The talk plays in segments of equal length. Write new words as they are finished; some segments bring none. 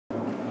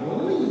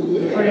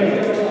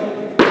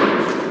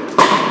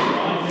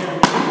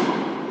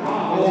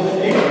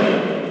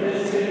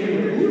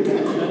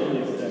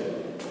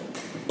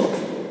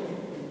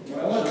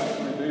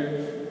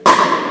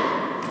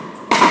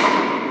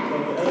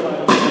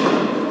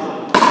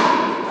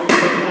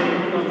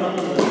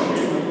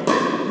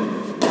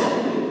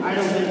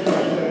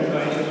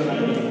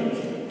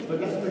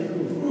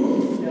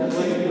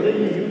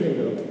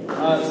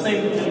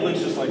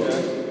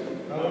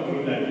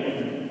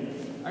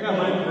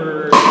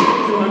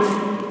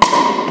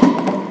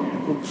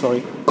Oops,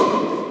 sorry.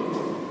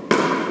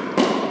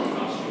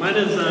 Mine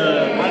is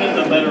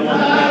a better one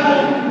than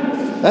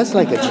that. That's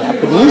like a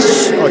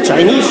Japanese or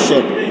Chinese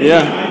shit.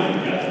 Yeah.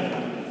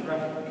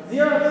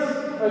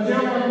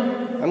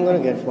 I'm gonna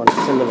get one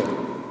similar.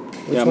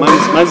 Yeah,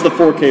 mine's the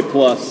 4K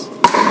plus.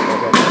 Okay.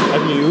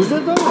 Have you used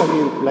it though? Have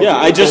you? Like, yeah,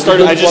 I just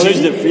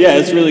used it. Yeah,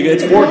 it's really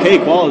good. It's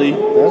 4K quality,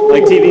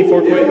 like TV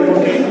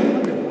 4K.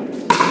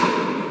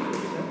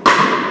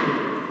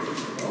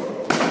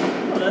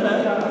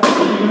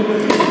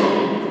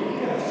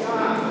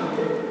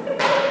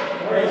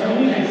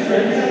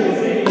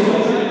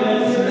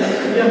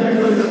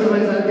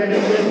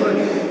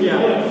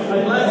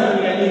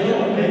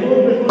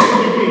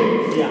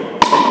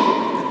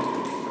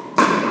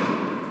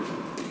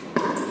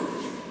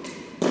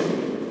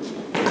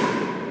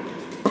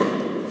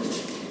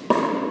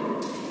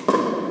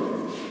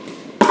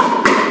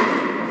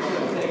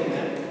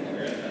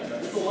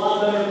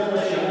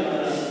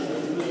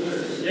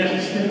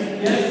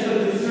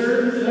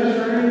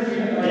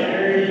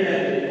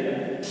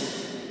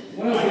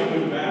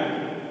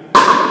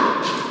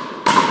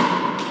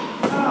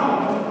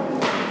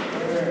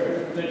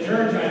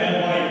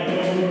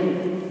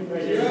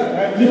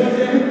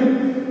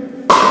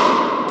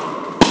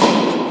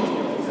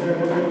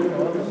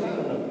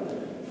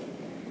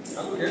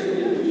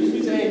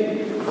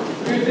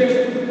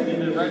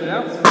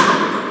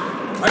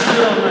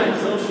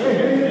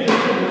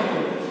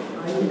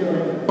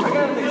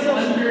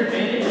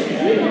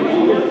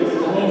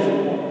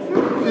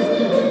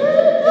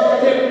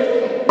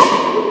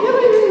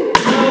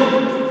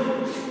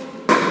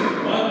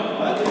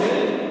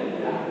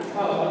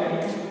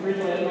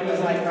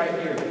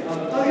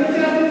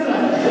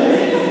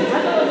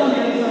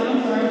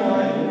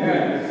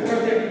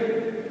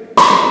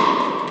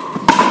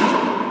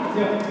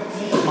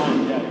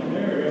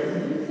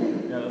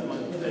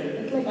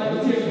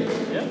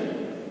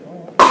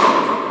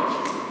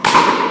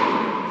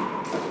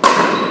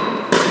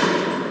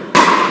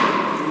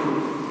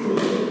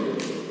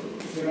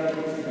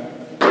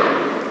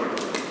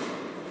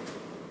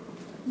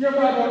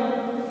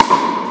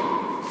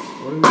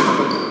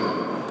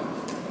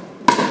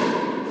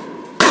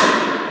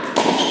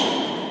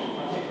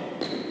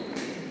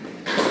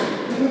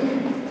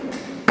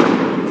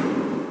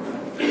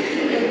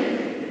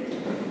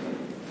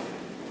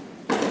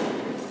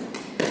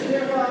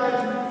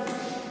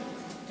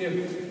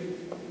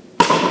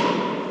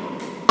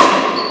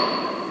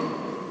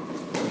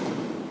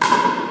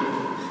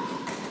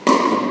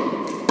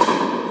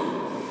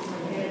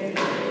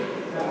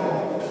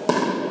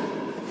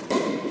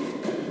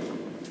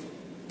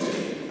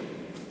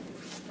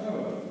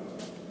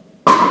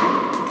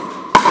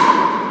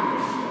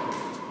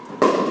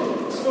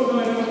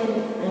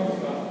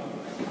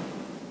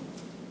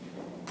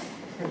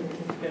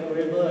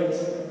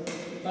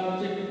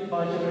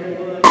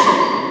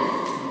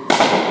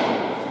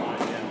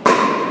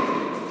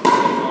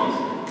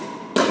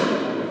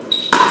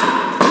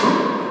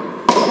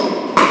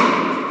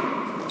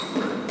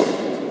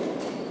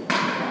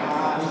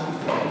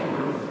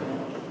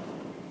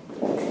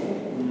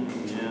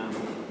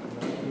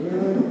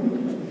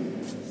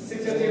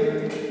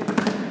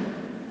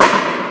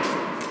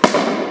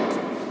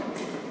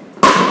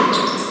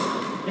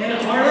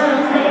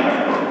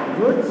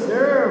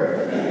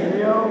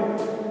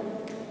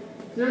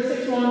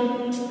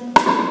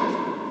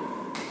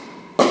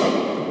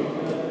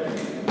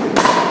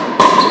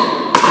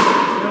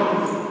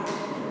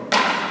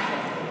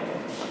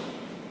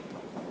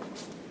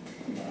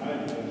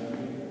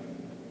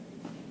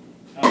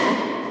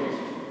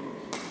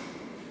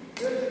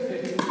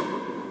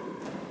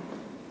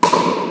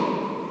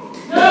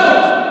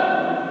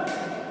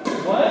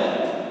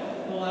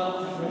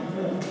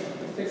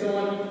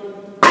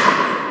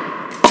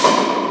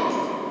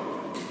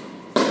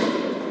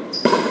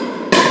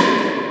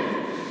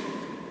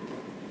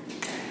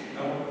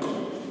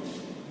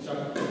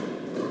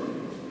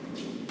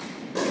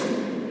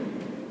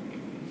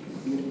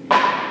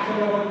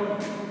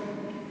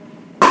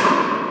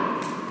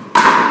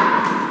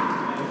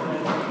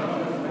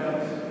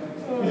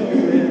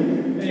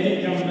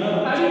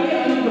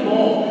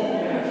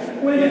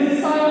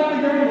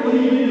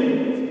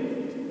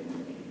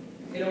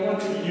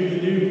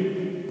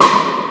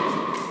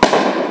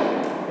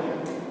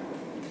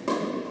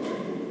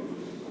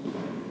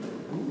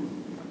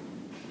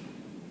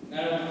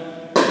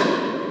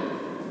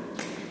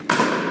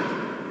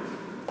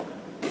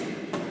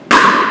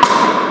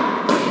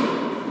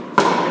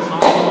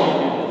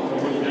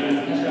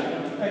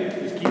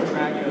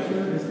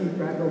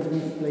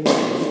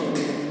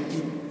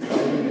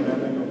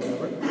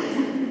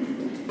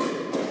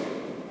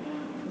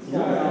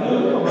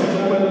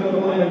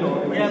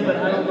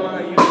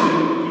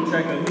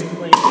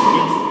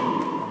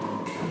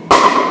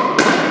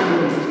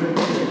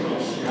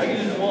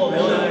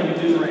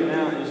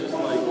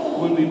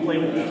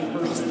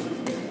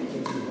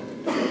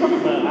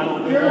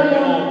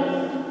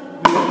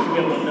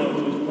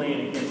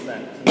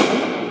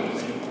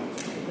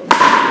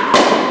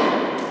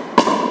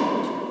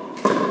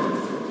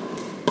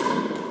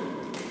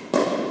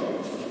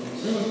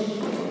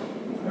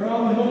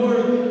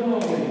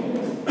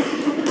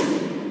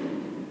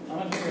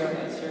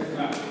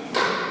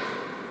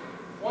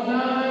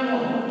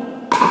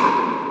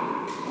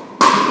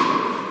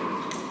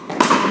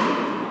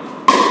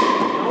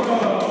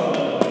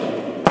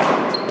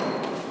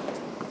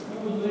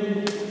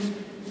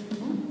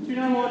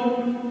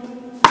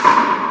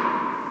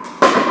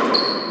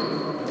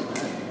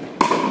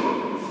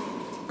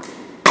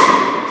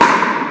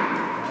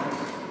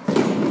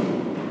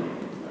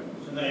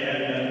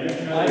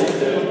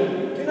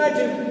 Good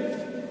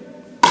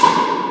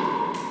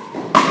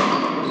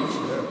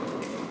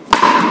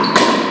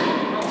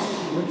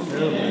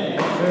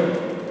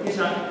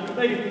shot.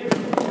 Thank you.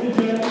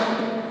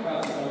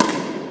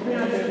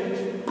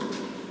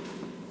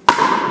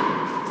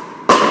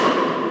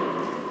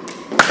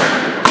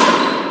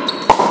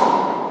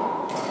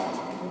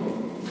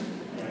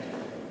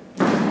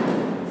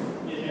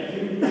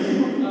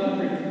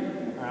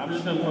 I'm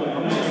just gonna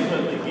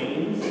put the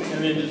games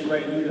and then just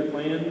write who they're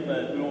playing,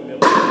 but we won't be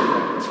able to do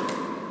that.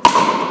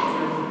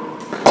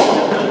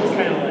 It's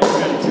kind of like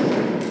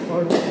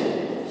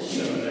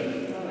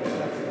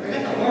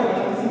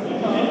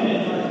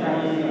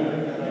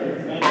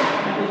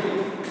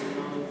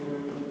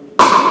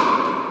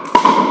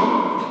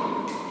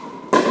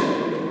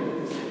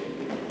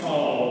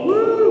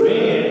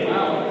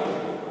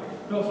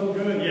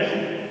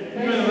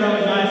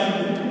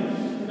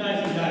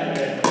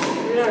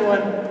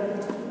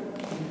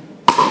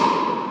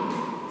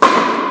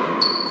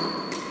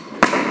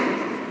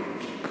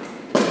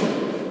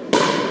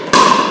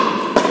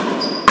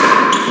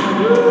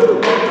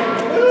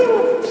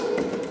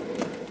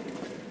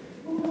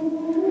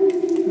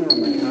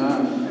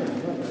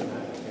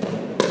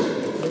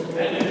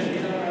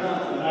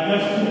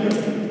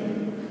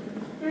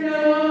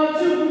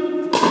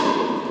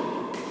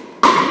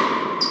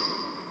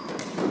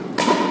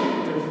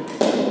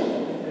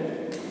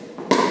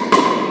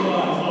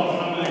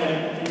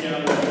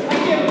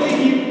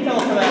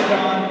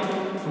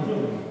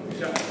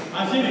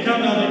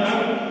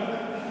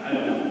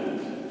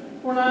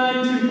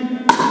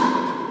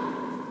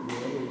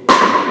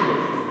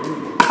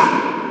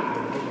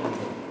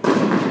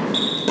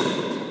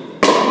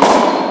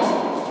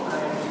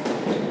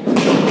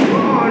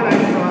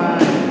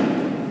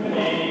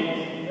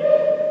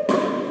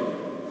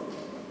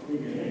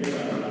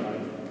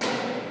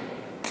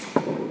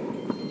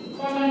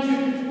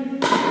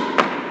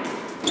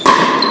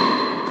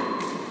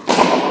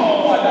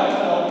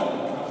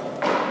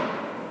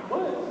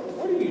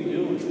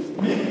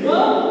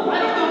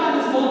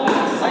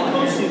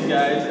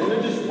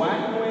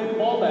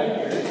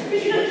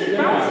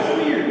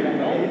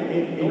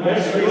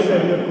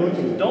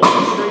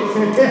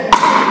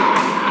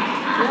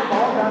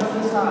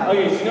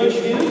okay, so you know what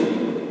you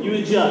do? You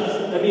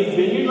adjust. That means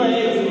bend your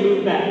legs and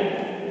move back.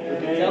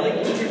 Okay? Deli,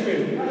 keep your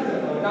food.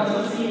 Not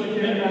so see with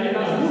your head,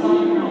 not so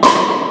strong.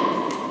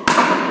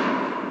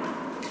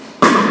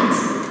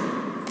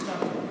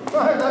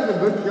 That's a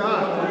good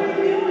shot. What are you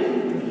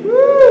doing?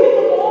 Woo! Hit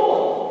the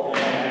ball.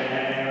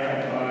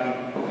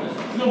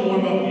 It's no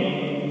warm-up game.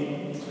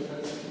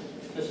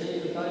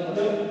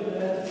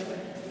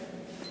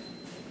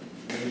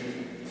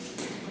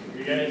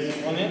 You guys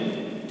on in?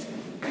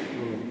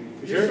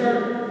 You sure?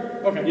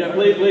 Okay. Yeah,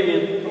 play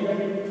again.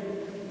 Okay.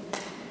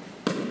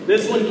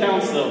 This one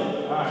counts though.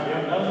 Alright,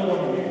 yeah, that was a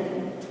warm-up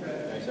game.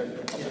 Okay, sir.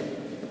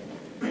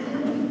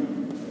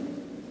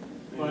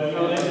 Well,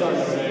 no, they start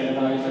saying.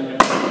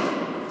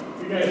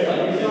 You guys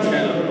are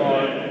kind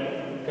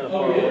of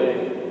far away.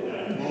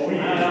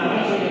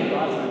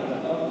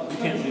 You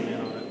can't see me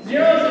on it.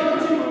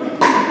 0, 2.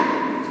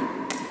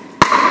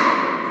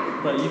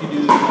 But you can do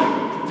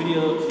like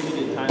video, so you can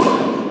get time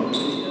lapse,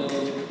 video,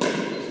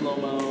 slow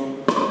mo.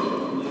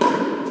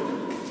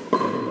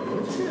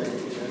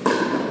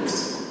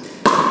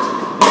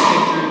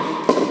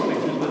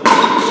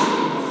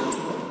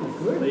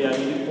 But yeah,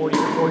 you do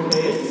 4K,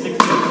 it's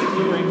 60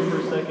 frames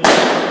per second.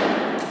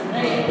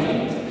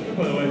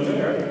 By the way, it's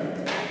there.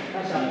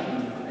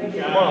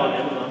 More on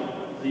Amazon.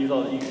 They use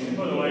all the YouTube.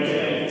 By the way,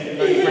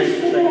 30 frames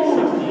per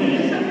second,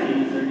 60,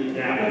 70, 30,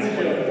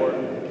 24.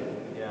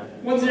 Yeah.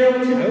 1, 0, 2.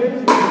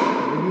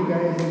 You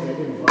guys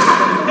didn't buy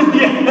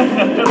Yeah,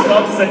 that's what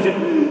I'm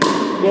saying.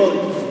 Well,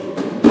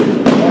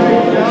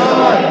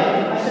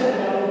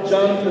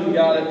 Jonathan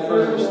got it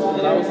first, and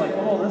then I was like,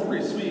 oh, that's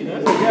pretty sweet. And I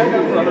was like, yeah, I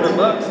got it for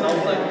 $100, and I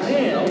was like,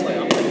 man, I'm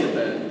gonna get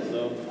that. So,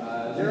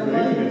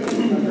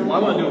 well, I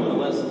want to do it for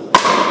lessons.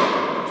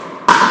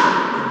 I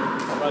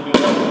want to do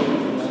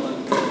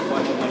lessons,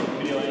 watch like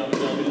video, do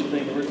the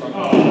thing that we're talking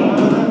about.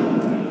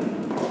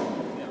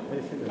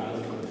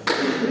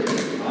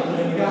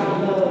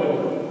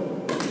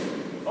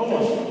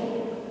 Almost.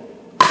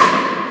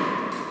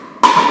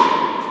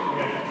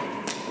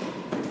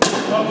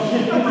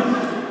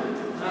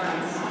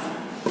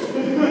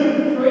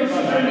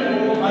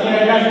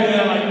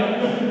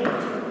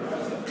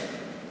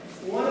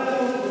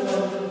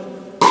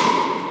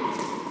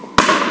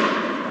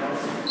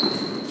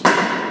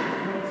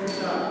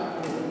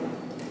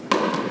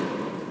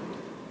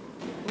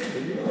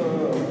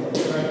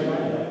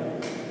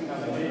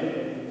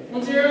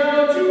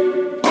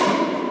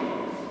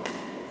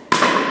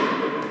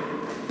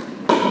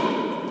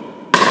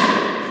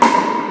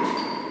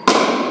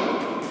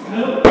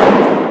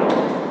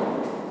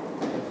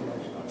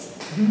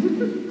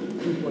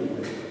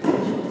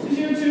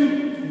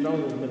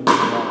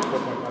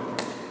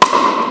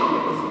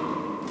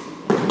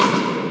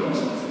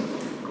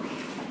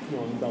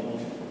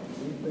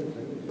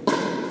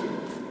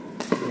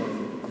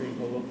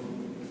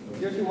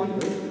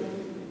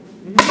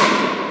 No.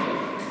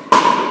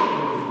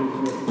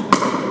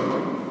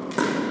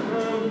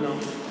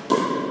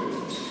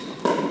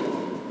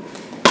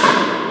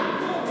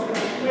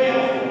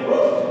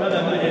 How'd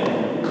that not hit?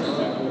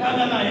 How'd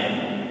that not hit?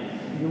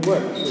 You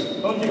work.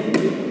 Okay.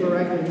 You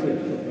correctly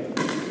lift, okay?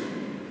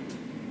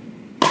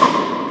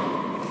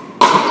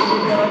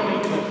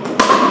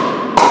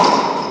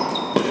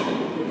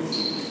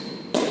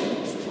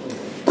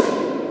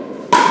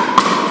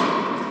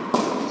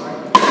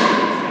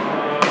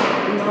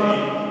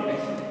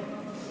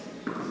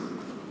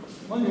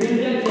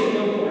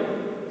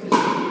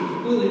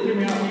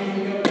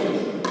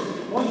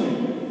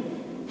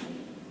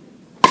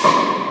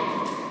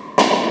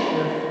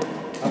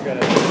 I've got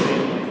to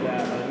stand like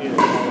that. I need to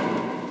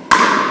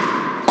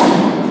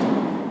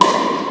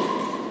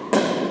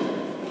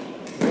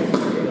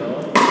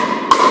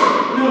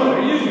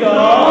There you go.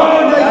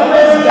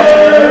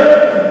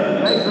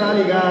 Nice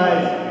rally,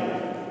 guys.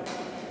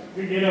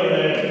 Good get over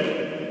there.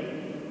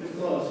 Too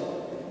close.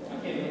 I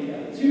can't believe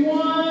that.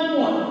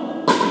 2-1-1.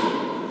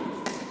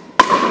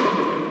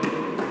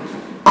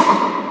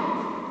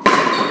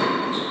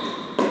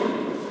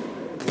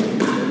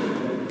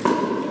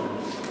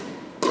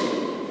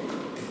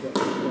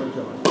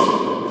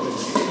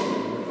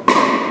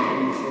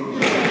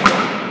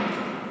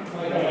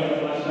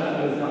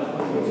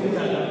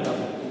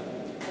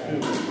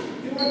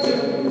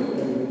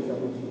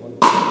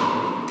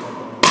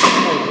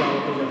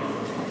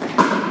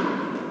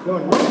 No,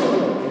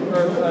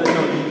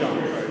 No, you don't.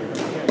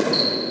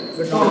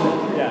 the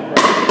comment. Yeah.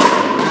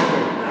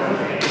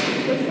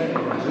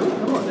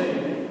 Come on.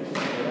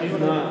 He's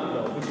not.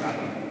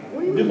 What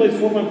do you He plays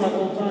 4.5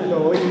 all the time.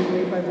 No, you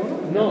play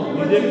 5-1? No,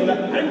 he did for that.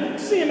 I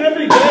see him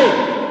every day.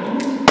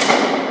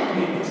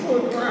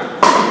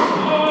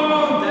 Oh,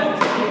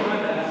 that's my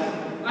bad.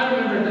 I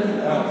remember this.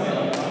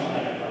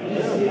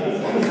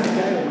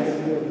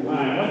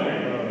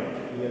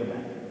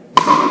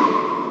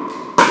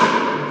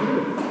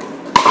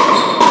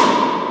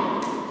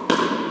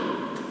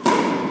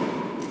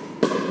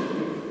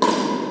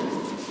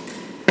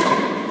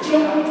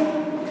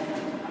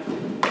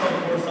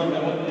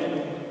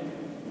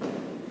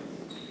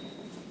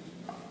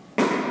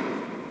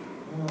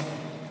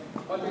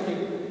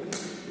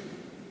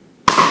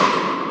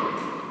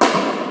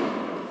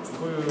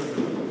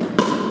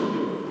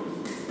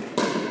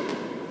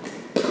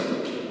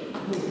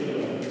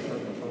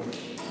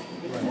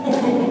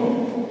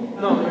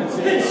 No, it's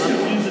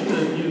use it to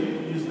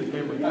use the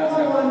camera.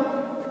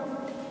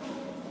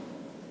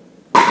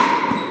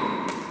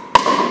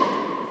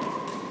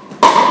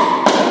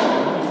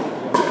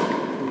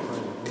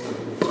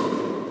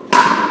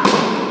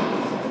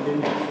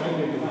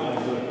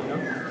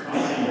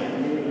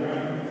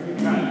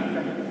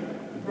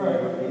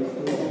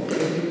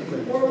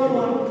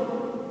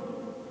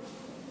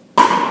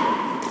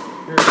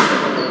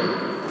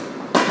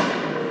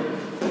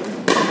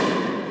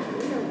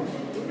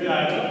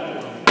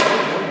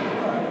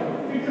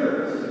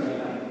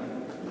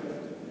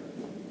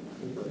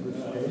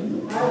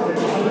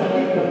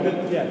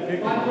 Yeah, kick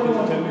it.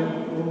 Tender.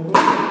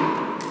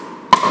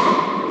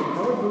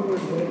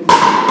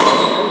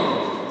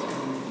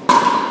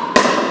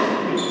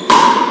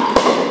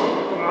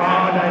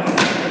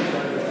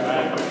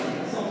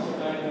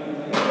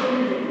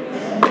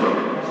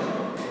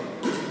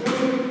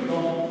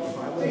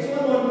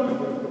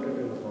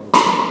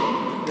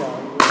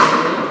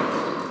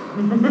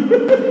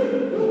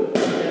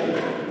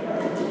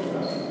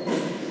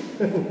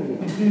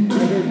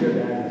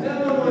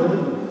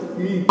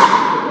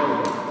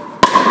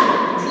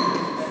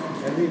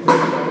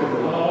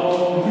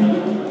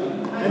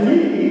 And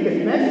he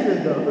defends it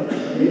though.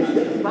 He's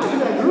back in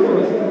that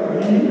groove.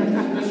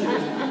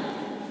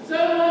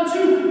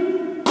 7-1-2.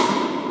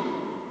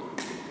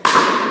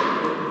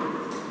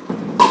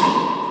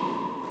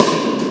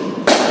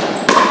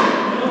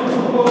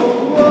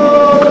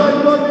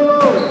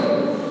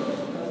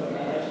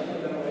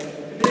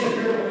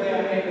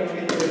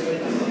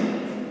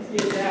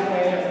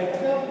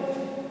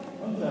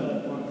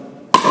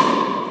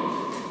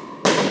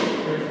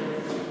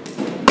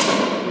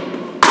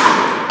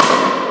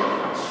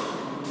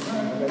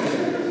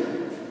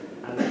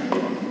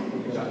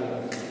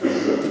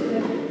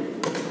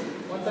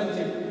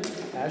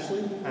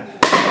 Ashley?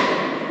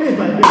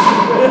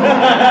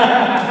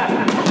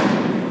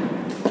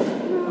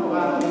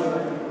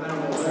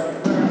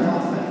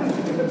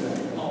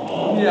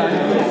 Yeah, I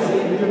know.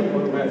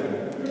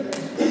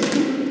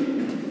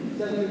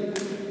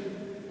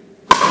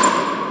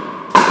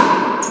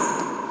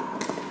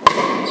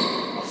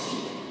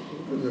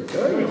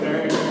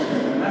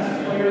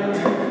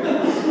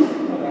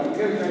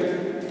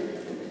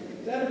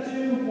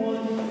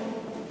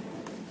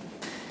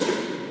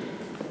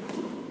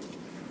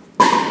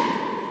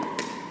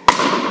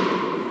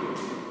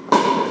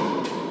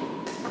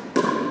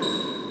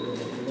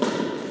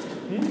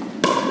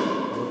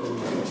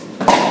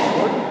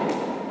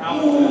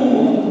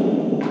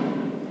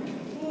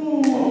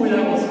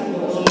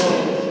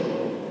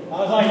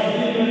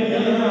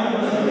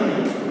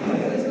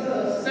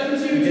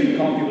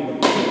 coffee with the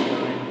fucking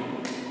 9.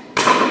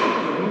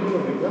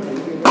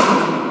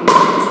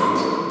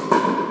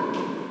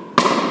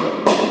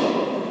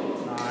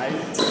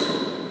 Nice.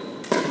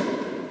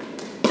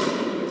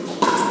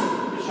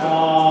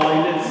 Oh,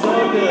 you did so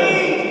good.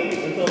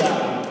 Until that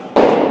one.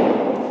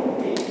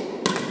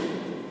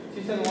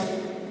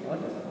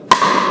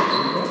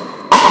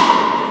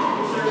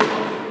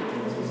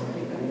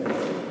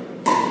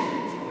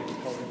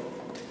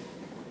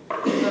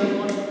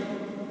 271.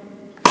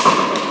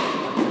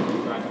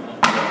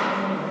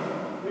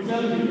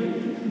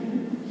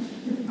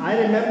 I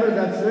remember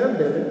that serve,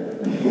 David.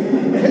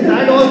 And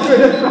that also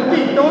in a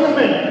fucking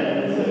tournament.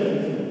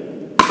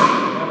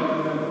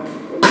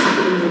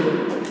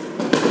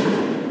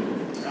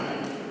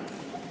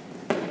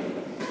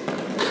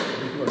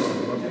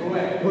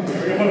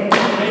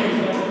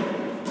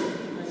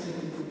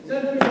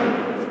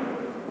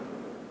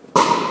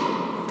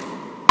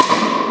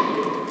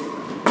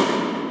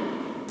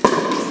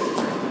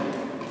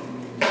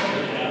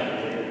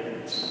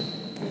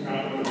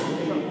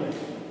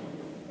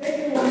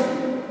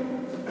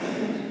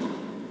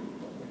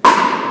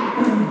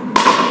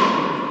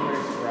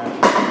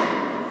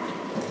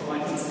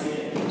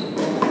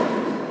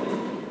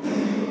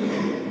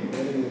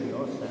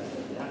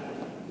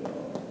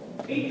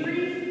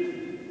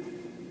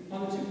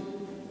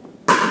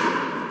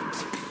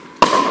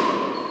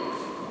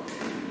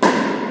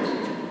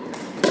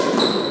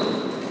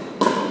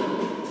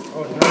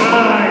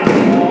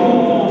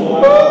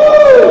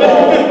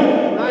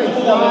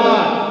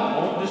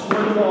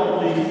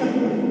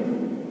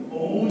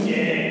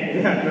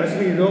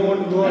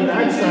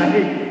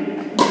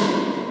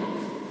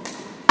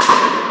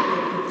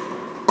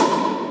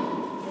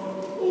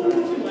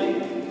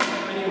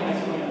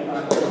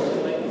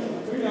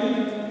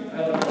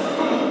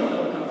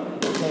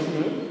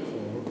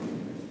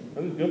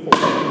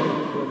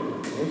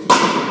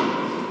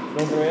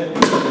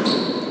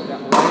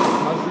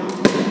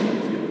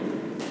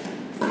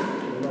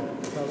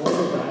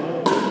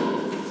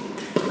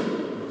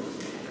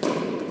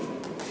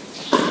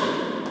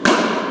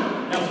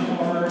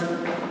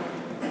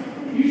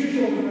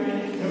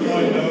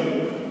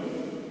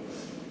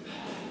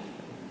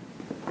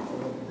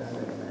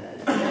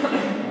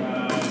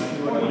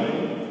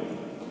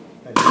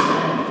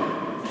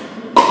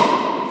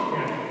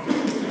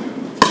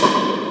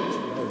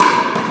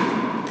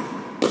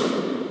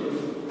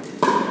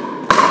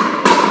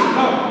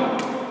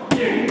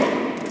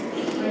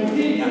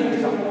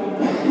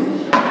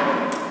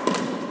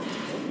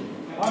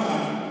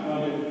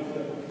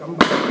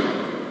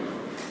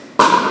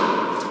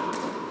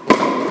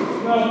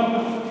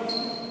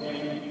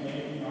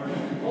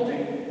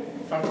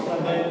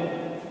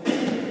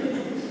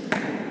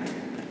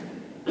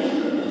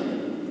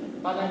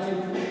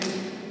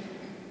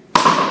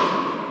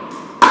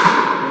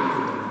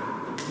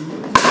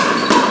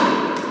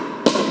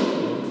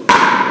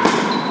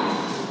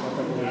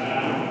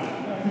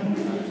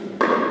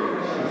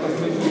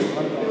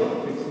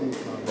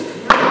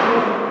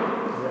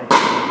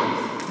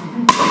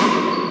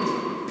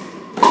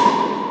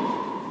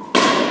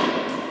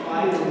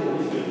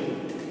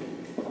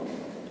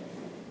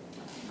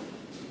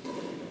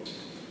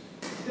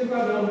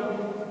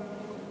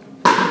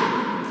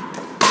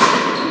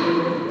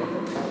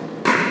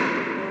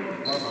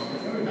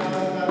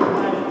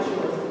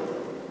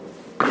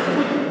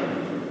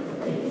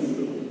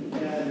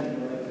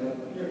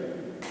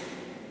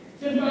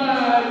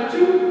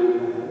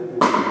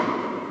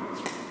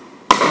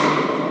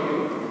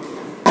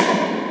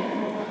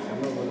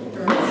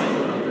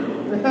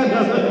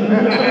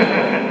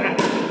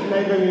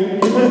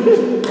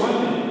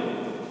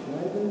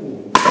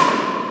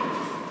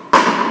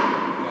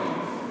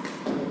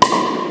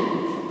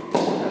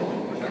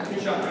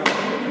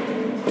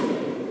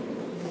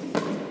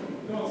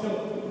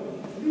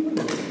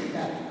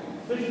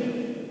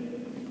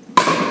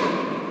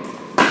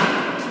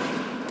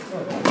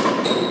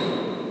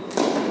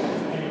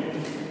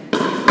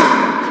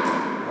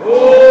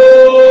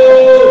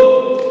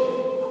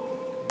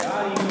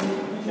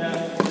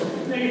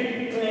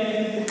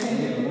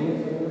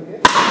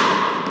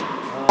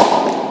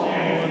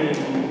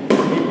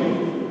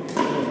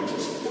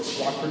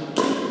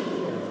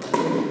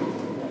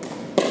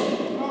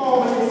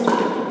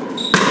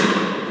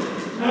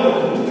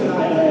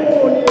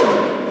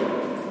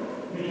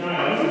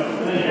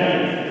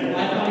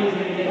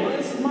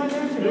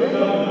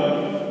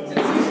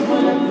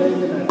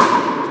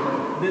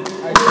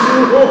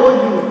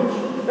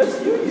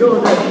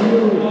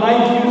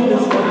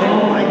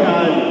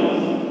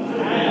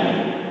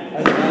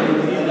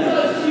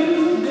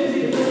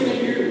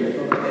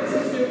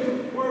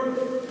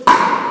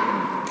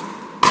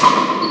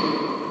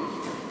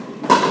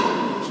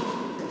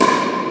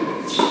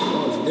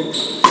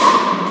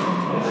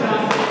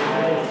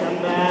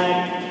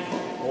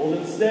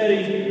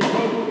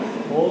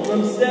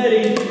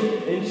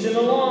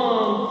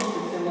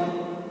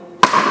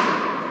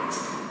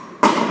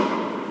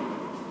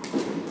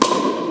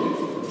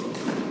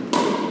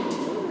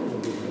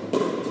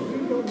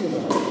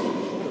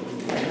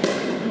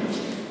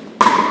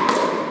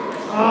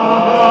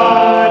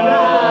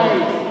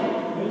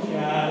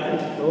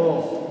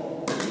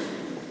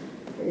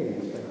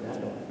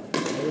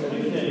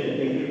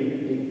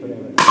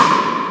 whatever.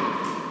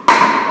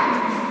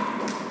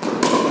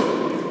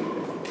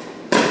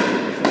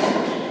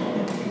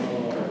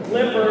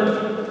 Flipper.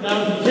 That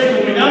was a chicken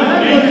wing.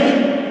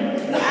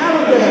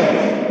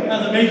 That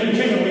was a major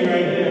chicken wing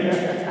right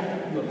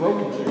there. The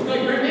broken chicken.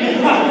 Like right now.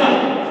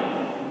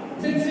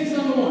 10-6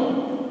 on the one.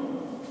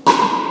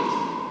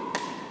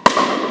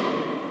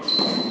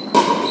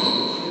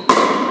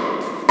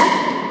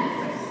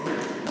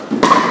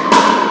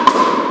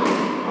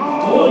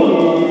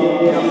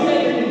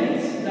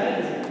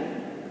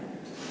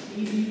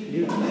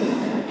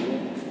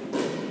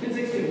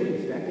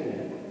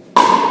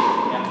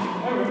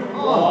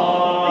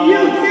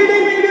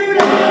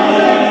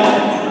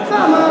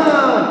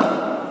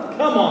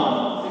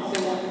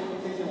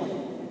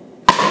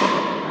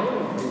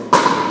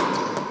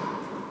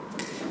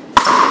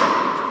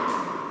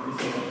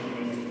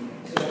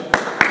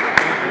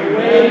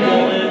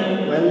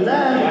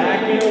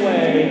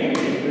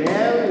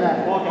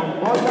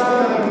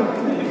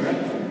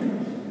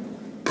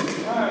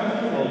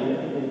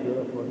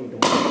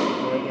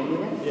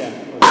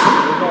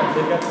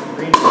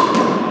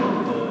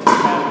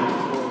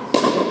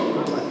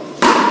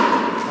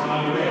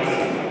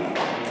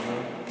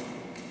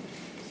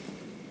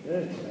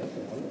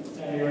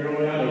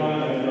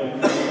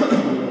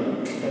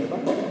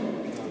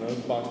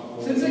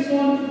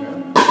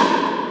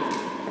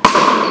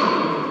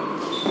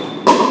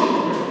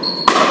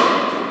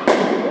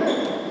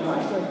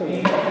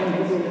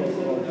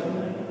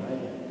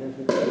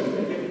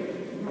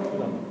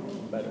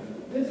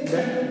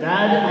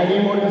 Dad, I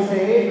didn't want to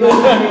say. You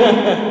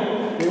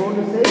want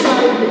to say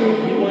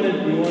something? You wanted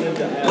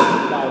to add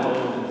 5 O's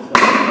and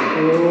stuff.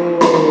 Oh.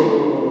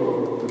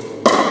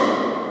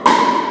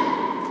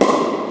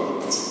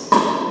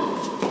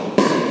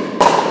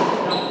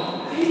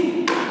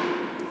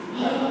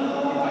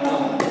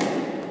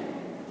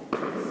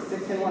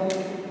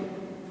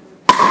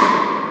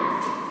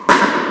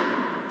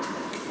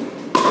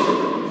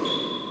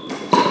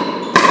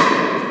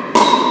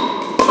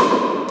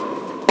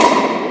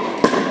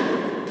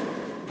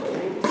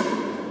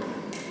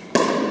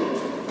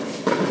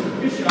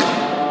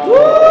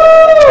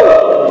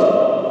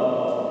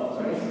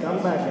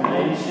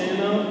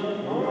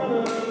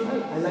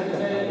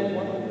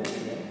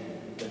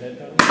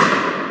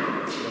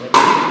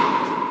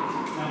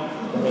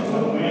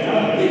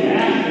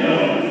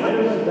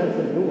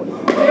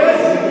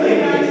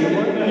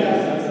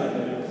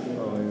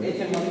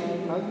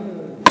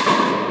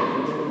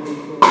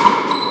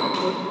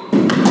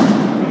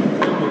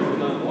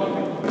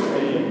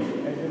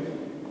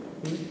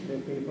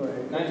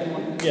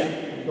 Yeah.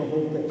 The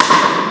whole thing.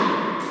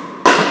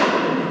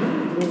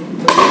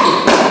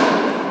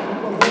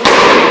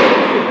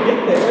 Get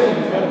there,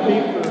 you gotta pay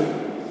for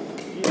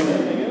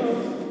everything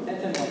else.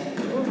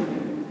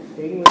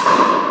 Staying with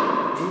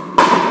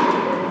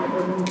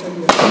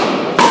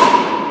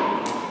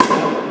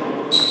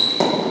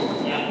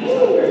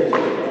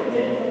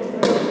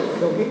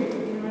choking?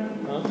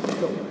 Huh?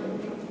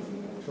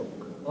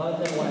 Choke. Well,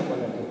 then why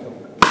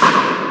choke?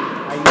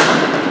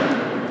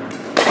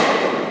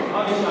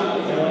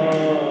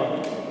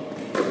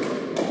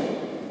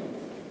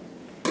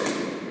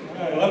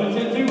 Alright,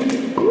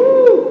 11-10-2. Woo!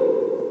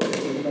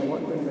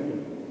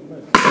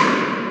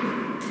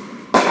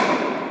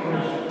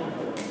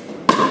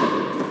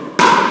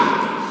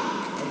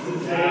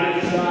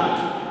 Shot.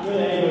 Good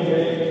angle, Jay.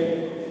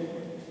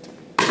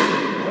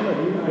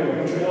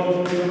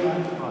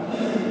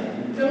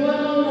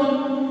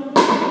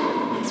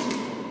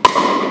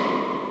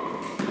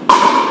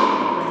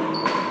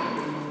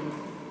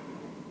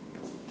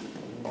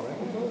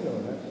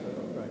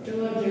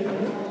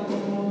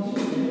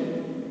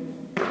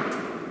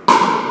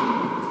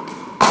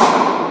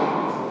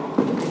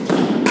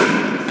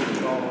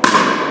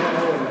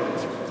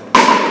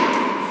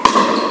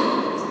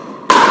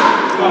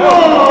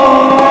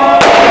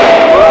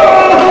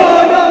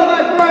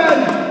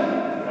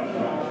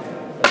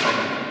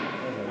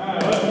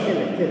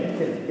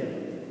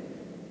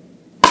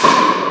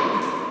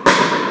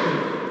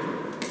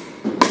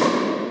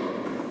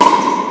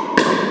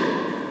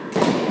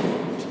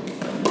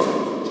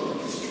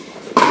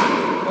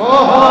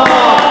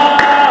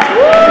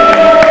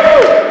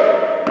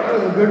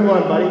 Good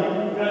one, buddy.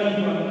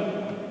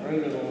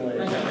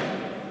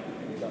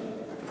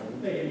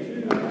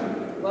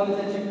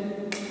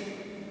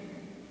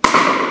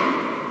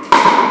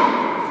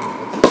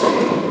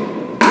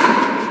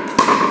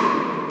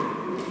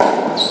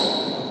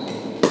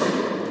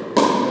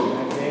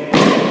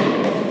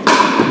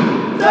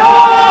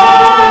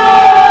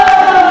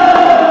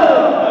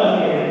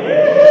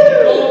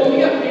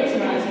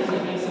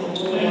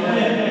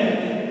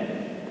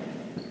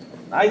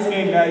 Nice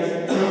game, guys.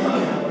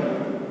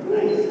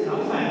 Nice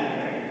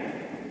comeback.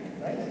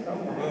 Nice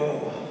comeback.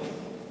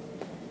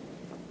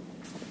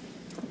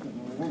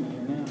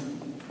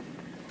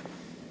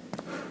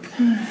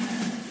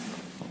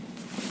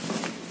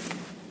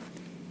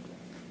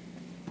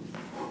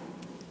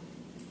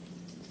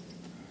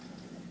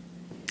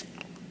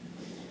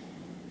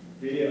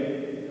 Video.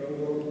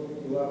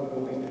 Go out, go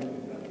back.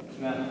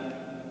 Go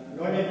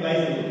ahead,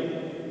 guys.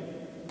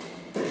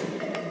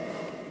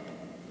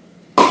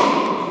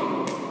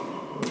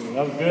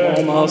 That was good.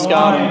 Almost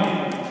got him.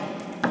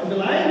 On the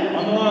line?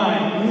 On the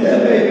line. Yeah,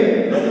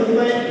 baby. That was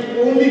my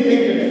only thing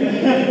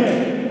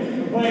today.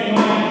 We're playing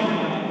line.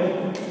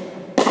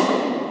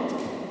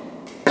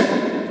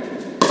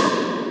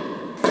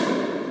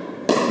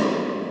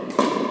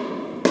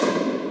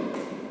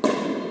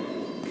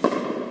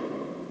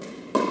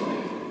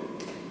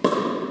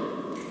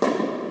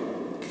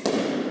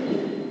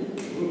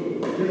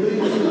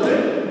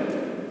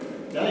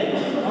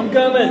 I'm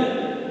coming.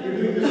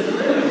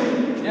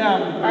 Yeah.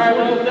 All right.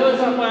 Well, tell us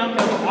how I'm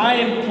coming. I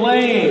am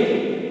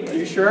playing. Are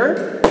you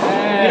sure?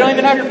 You don't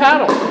even have your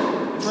paddle.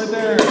 It's right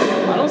there.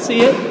 I don't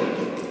see it.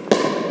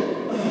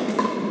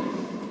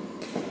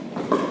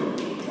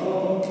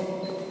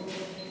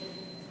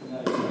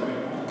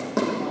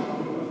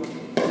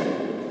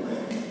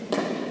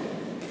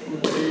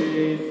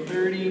 Okay,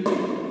 30.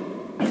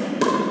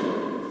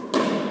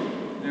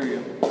 There we go.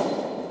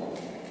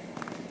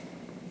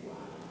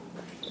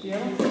 Yeah, I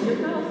don't see your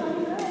paddle.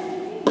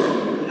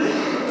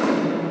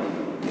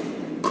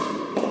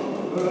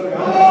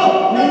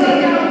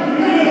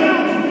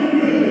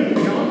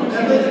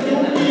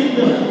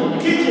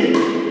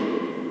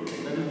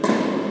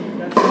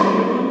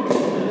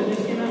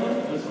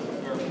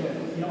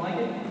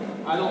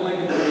 I don't like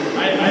it. I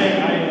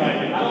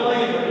don't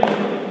like it.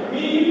 For me,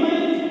 you play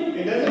it?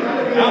 It doesn't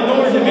matter.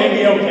 Outdoors it may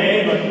be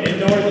okay, but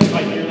indoors it's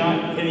like you're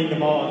not hitting the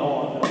ball at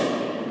all.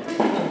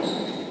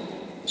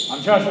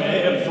 I'm trust me,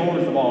 it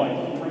absorbs the ball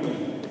like crazy.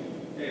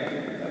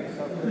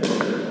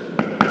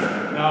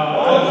 No, I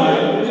don't like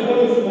it.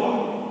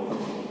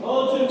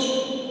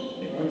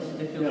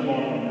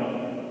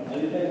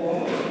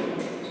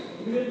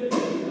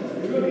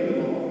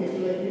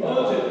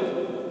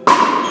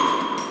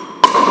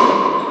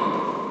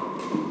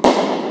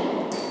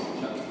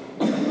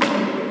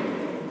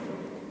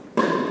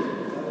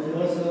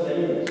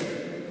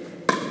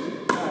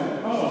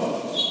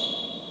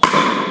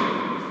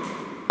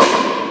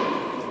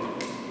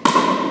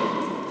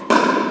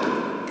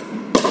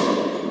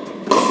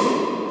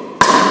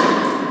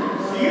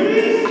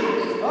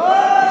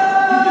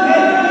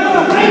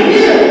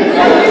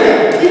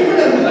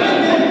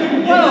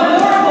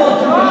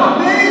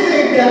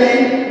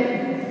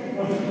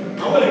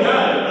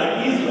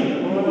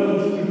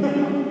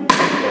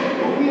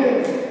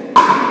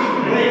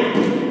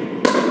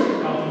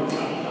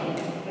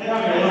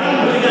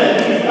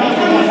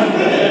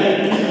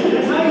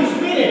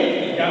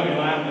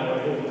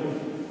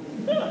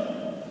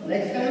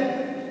 Next time,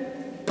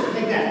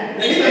 like that.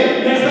 Next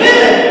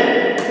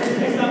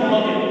time I'll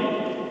look at it.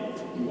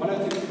 One or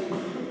two.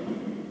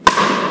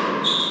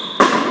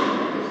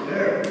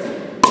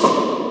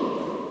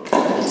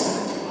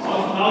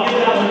 I'll get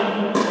that one.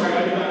 Alright,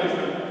 I'll get that next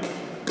time.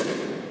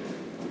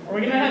 Are we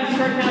gonna have to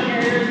start counting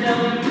your ears,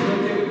 Deli?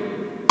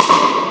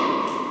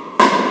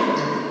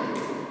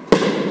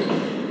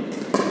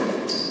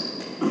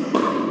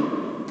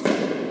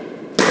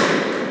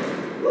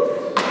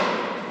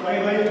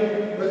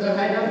 Was there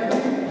high down?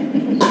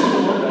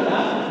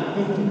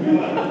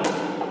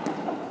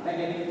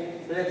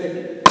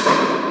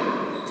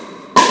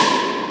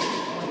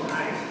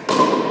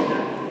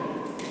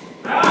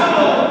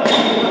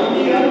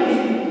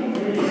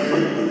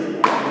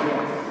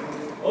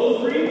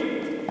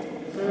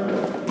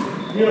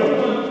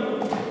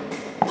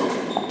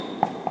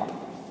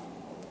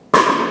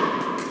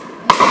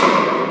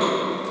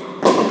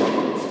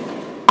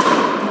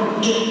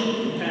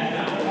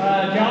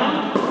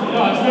 John? No,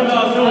 I'm still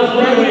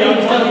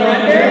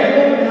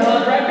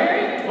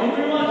Raspberry?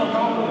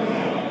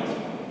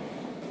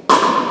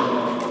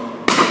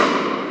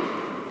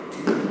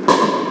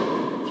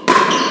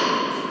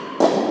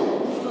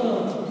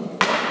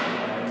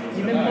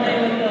 You've been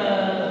playing with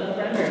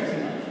Raspberry too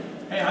much.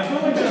 Hey, I feel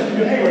like that's a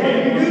good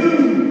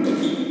forehand.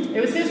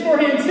 It was his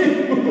forehand too.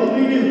 What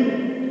do you do?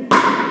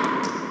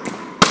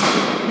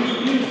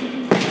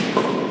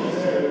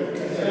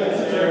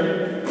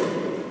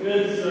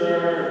 Good,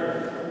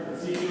 sir.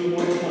 Let's see you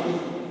one time.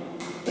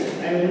 I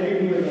will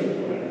give you a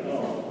oh.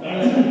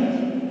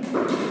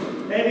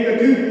 There we go,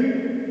 two.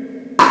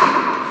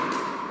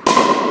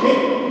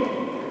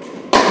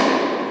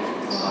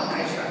 Oh,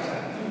 nice shot.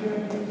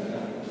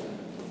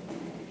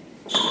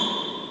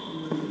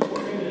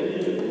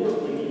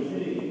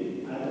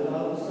 I was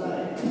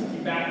outside. You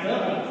backed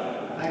up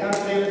outside. I gotta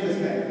play with this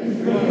guy.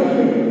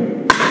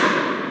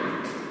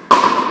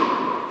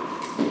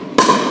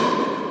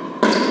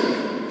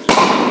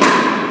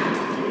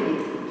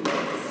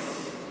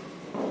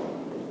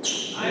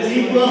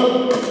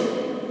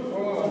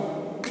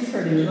 He's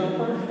hurting his own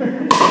partner.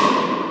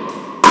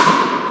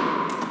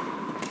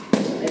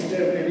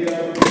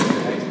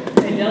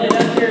 Hey, Deli,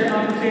 that's your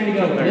opportunity to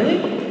go. Really?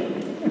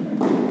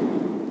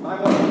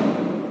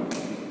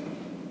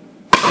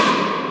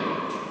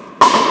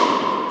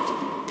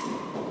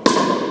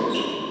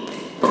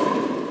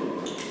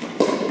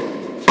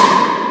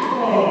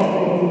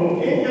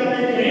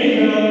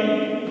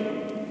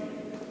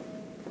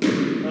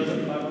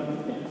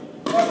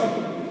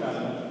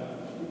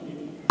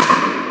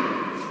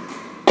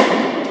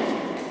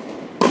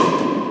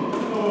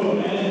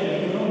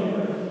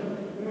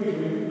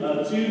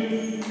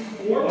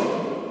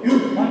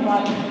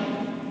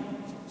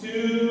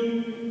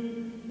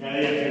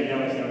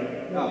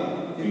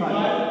 2-5?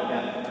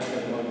 Yeah, that's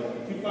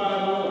good.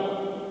 2-5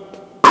 roll.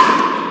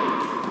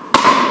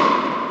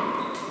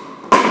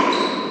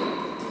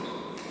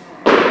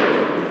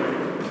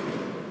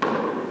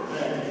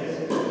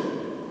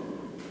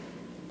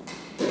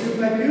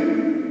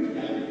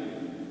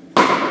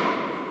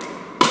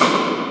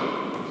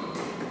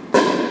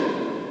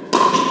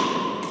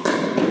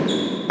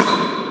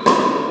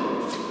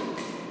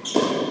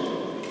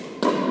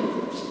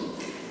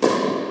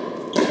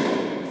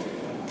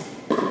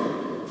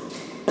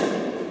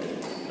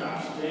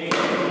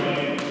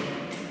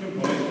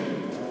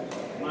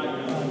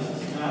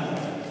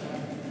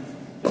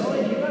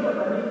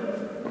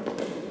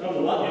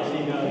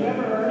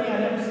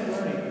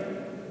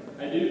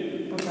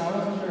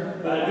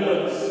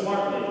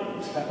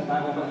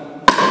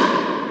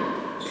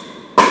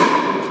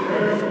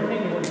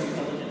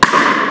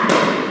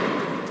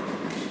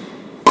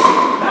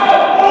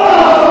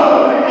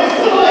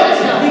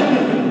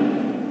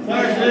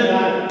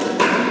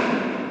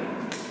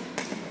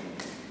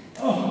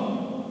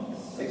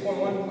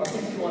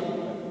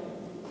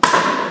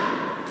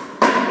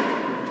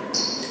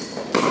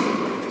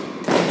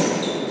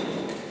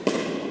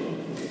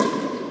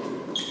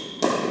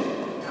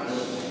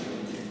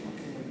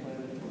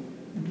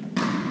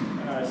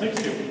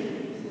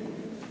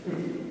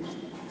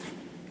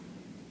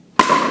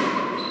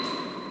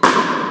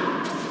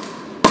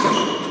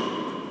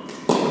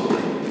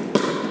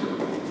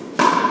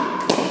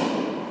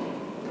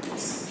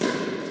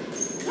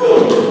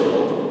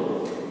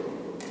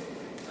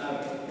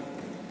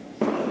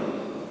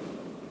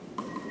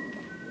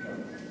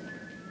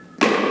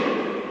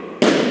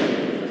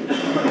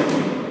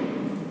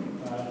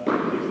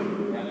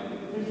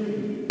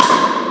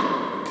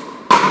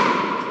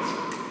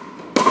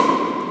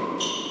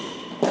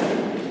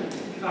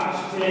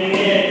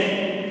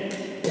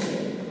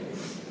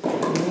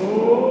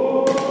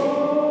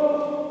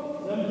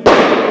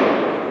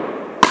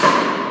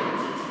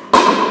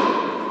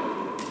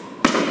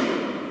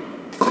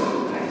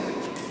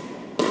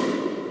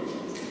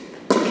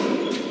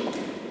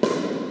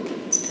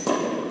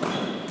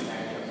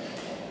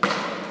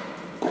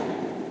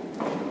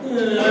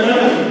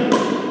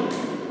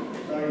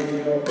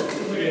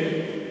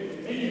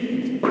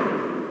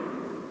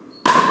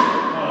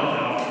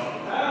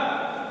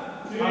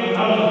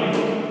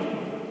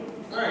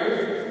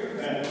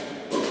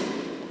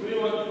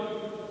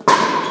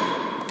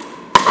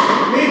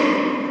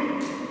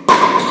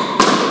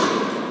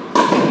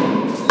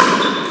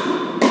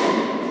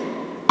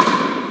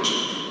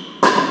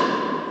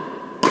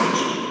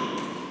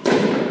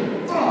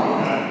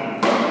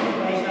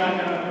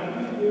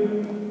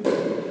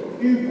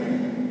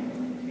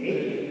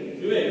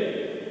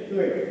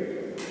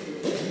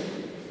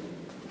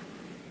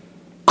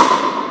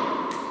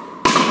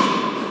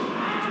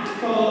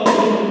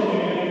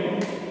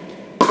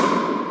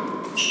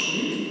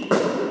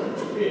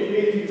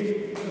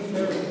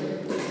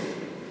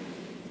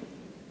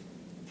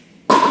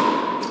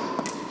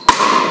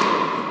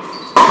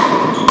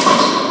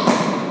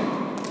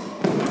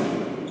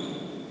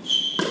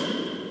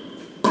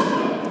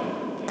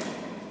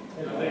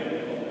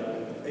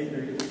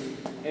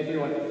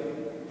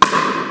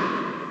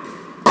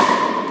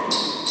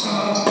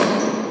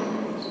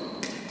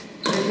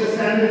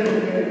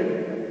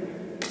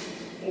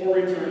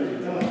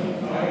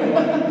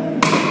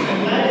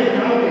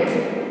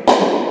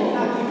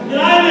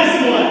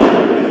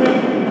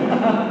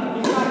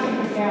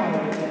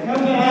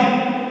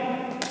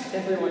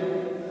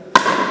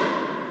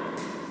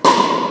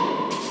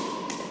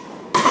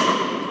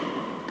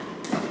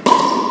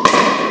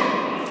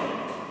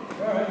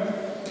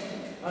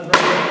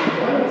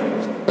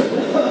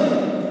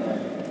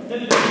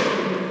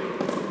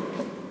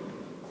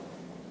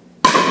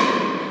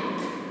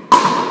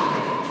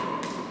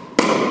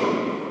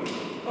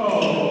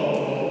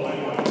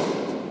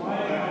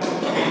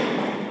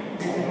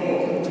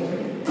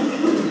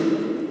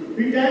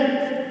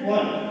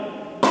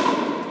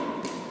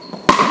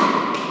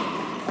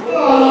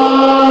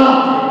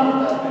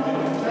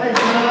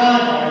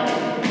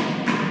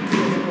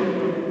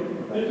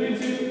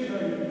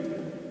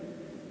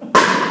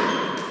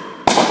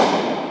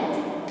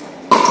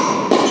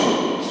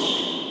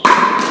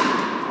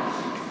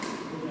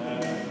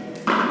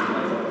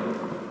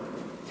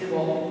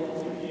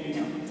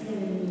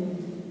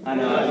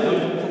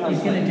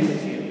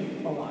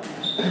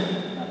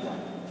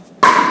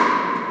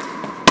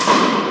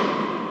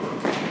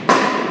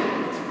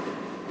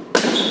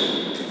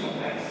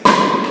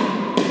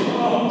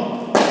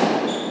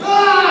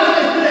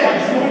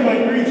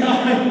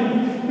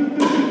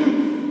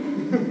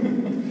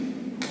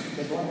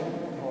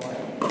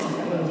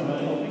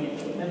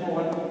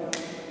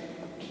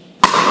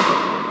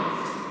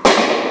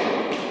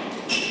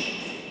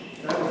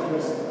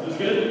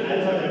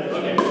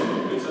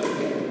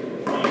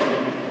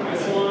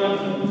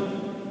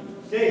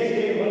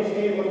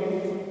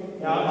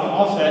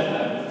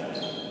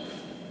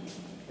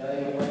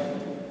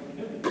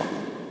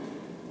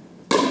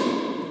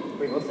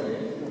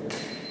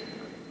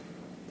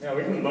 Yeah,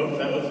 we can both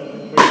that. Let's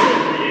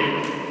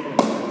create.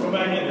 Go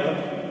back in,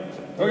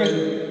 though. Okay.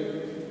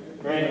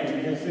 Right.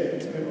 That's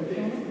it.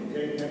 Okay,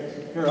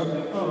 next. You're up.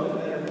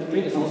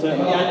 It's all set.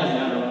 Yeah, it doesn't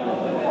matter.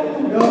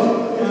 No.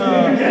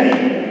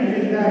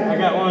 I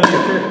got one.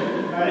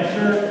 Make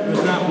sure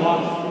it's not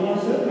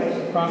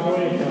washed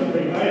properly.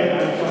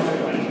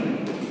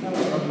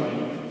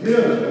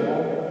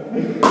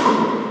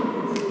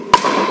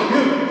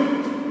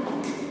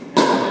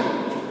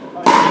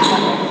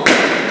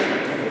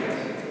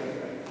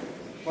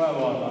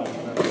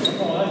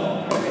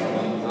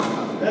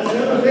 That's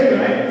another thing,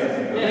 right?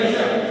 Yes,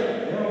 sir.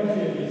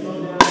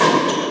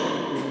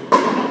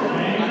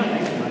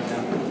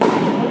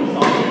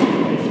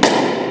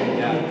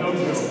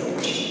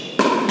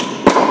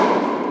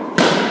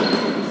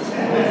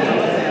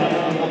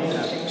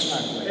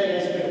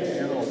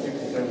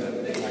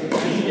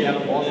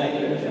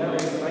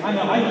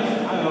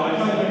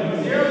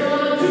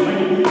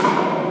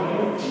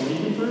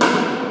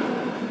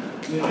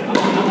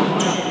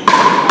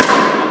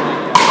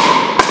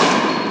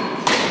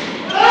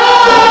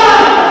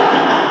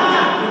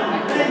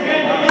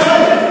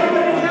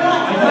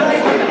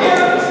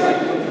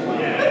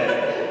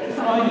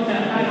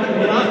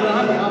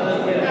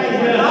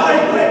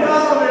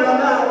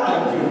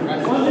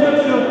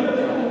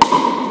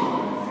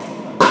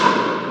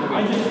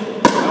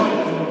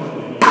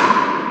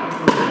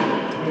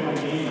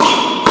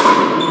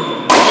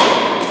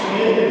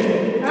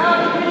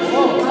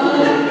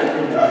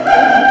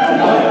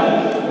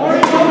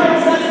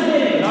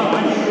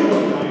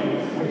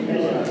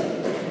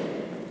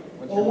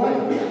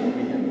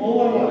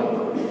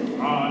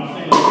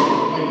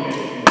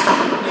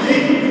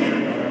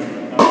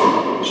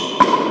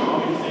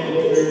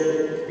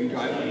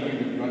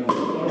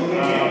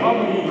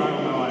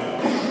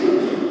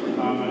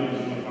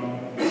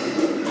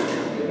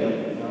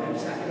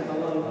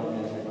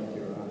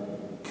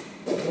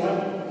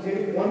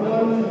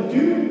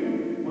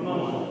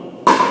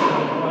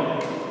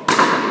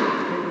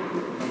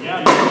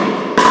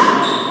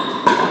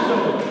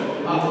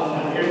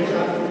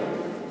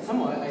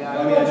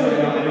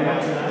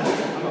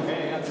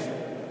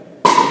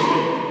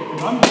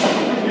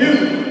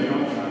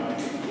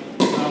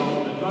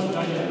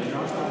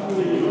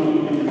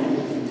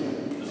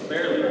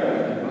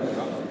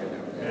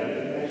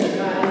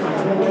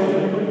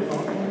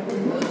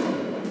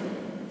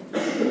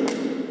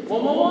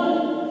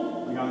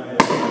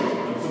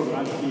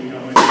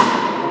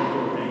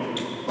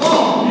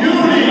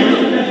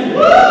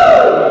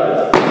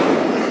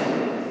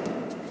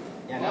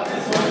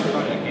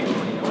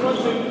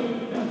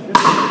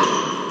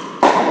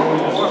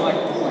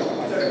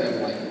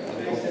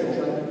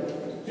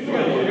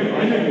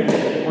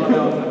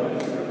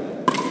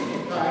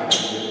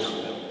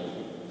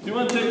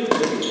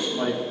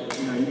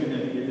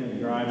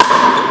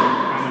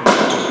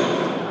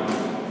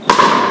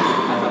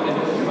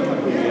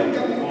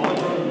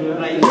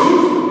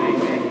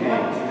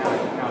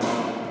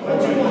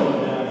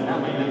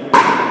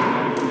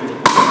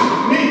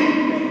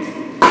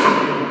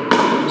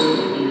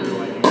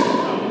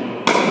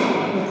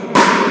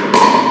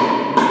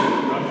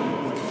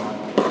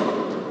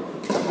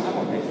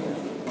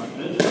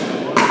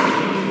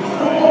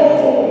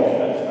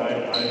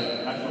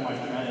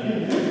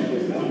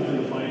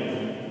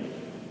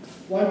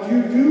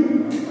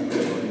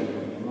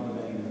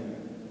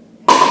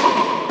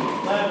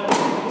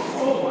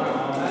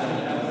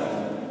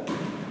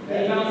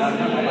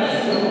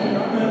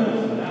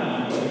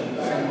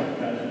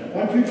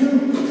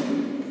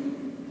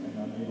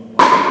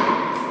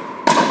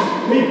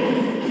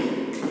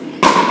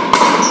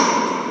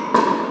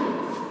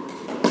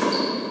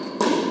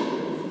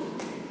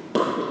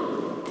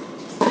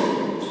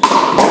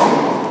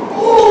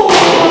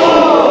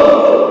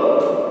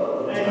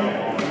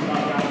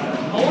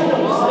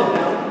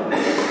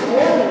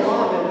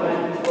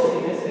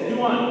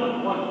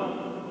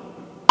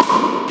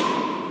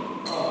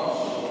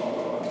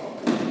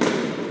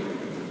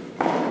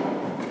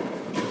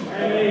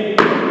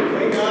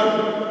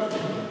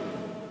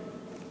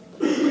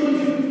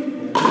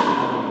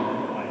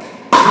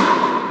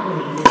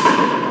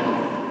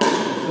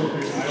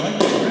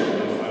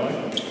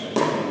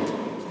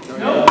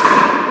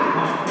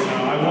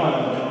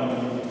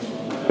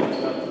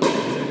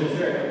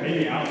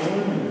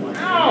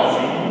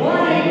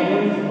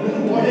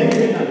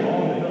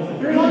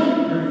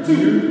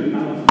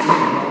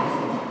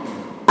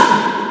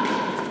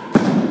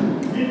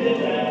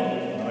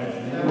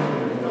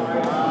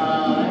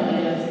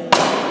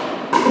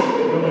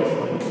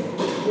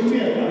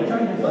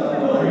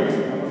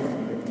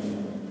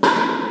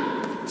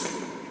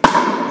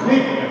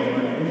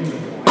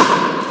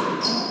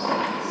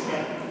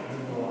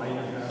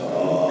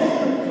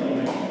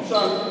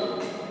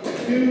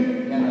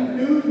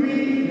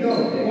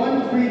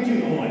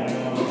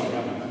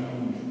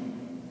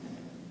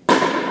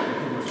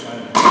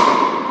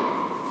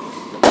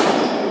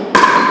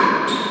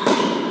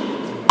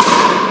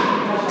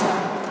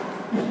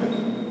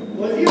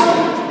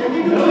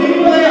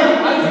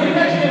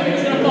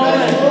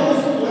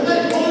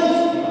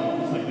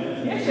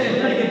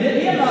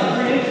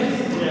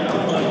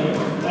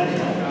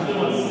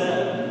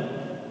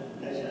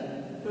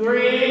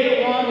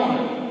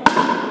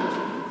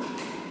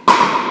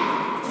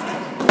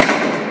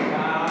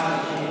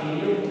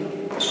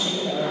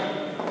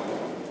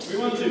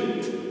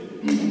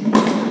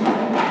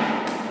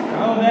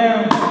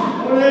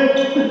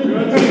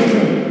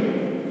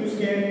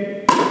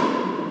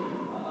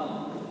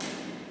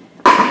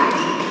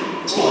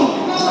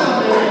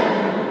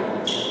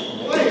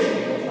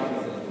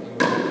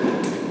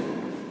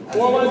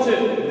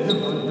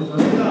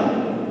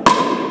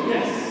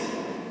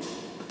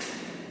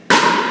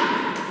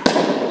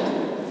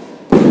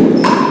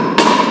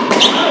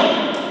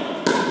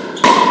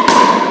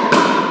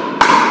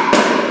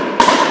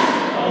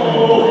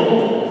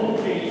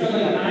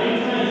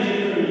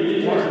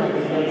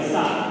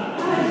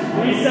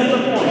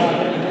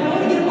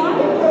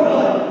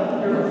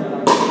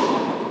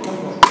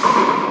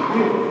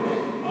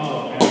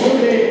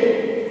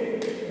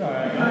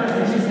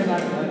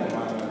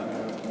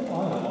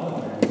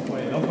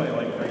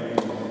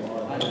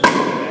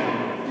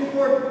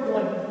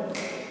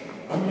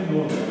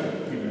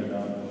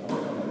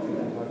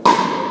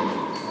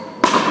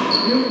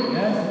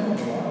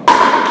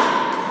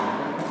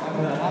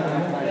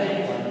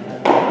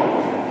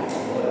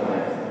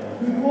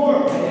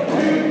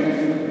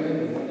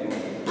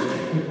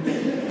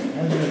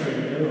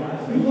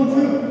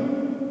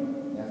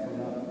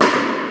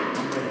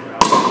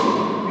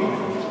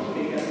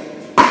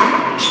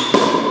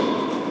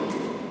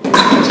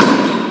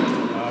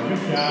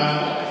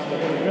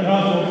 Good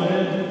hustle,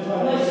 man.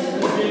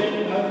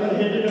 I'm gonna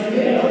hit it on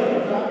the other.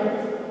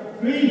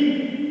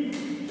 3.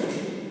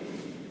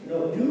 No,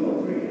 2 or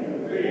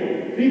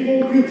 3?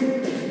 3, 4, 2.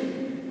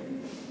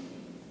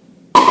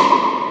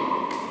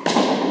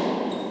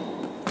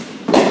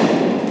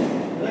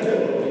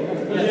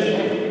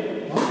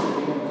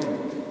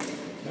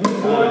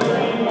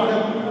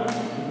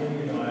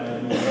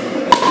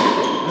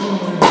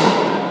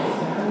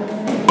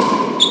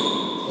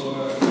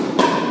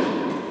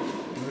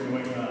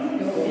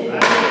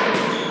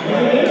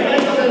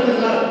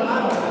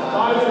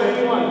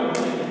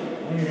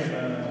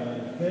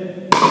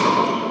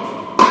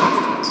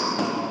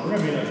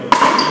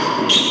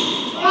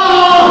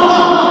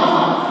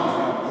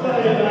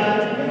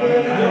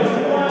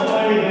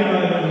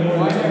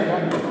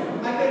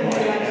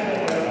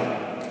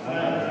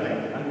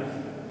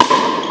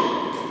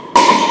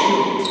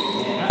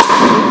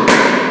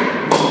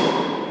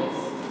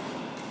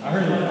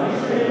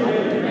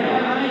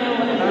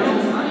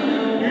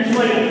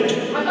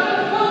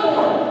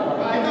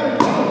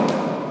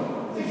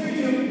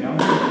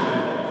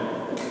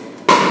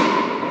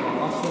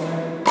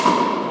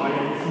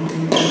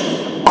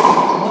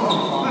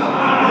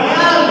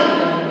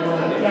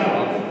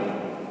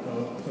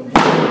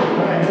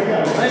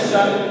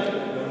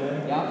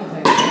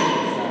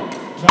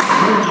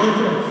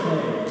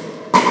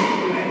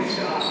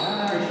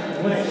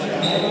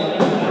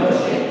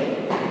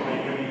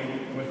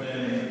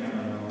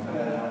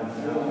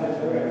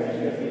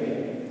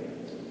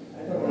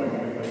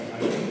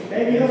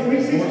 Maybe a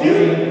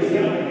 362?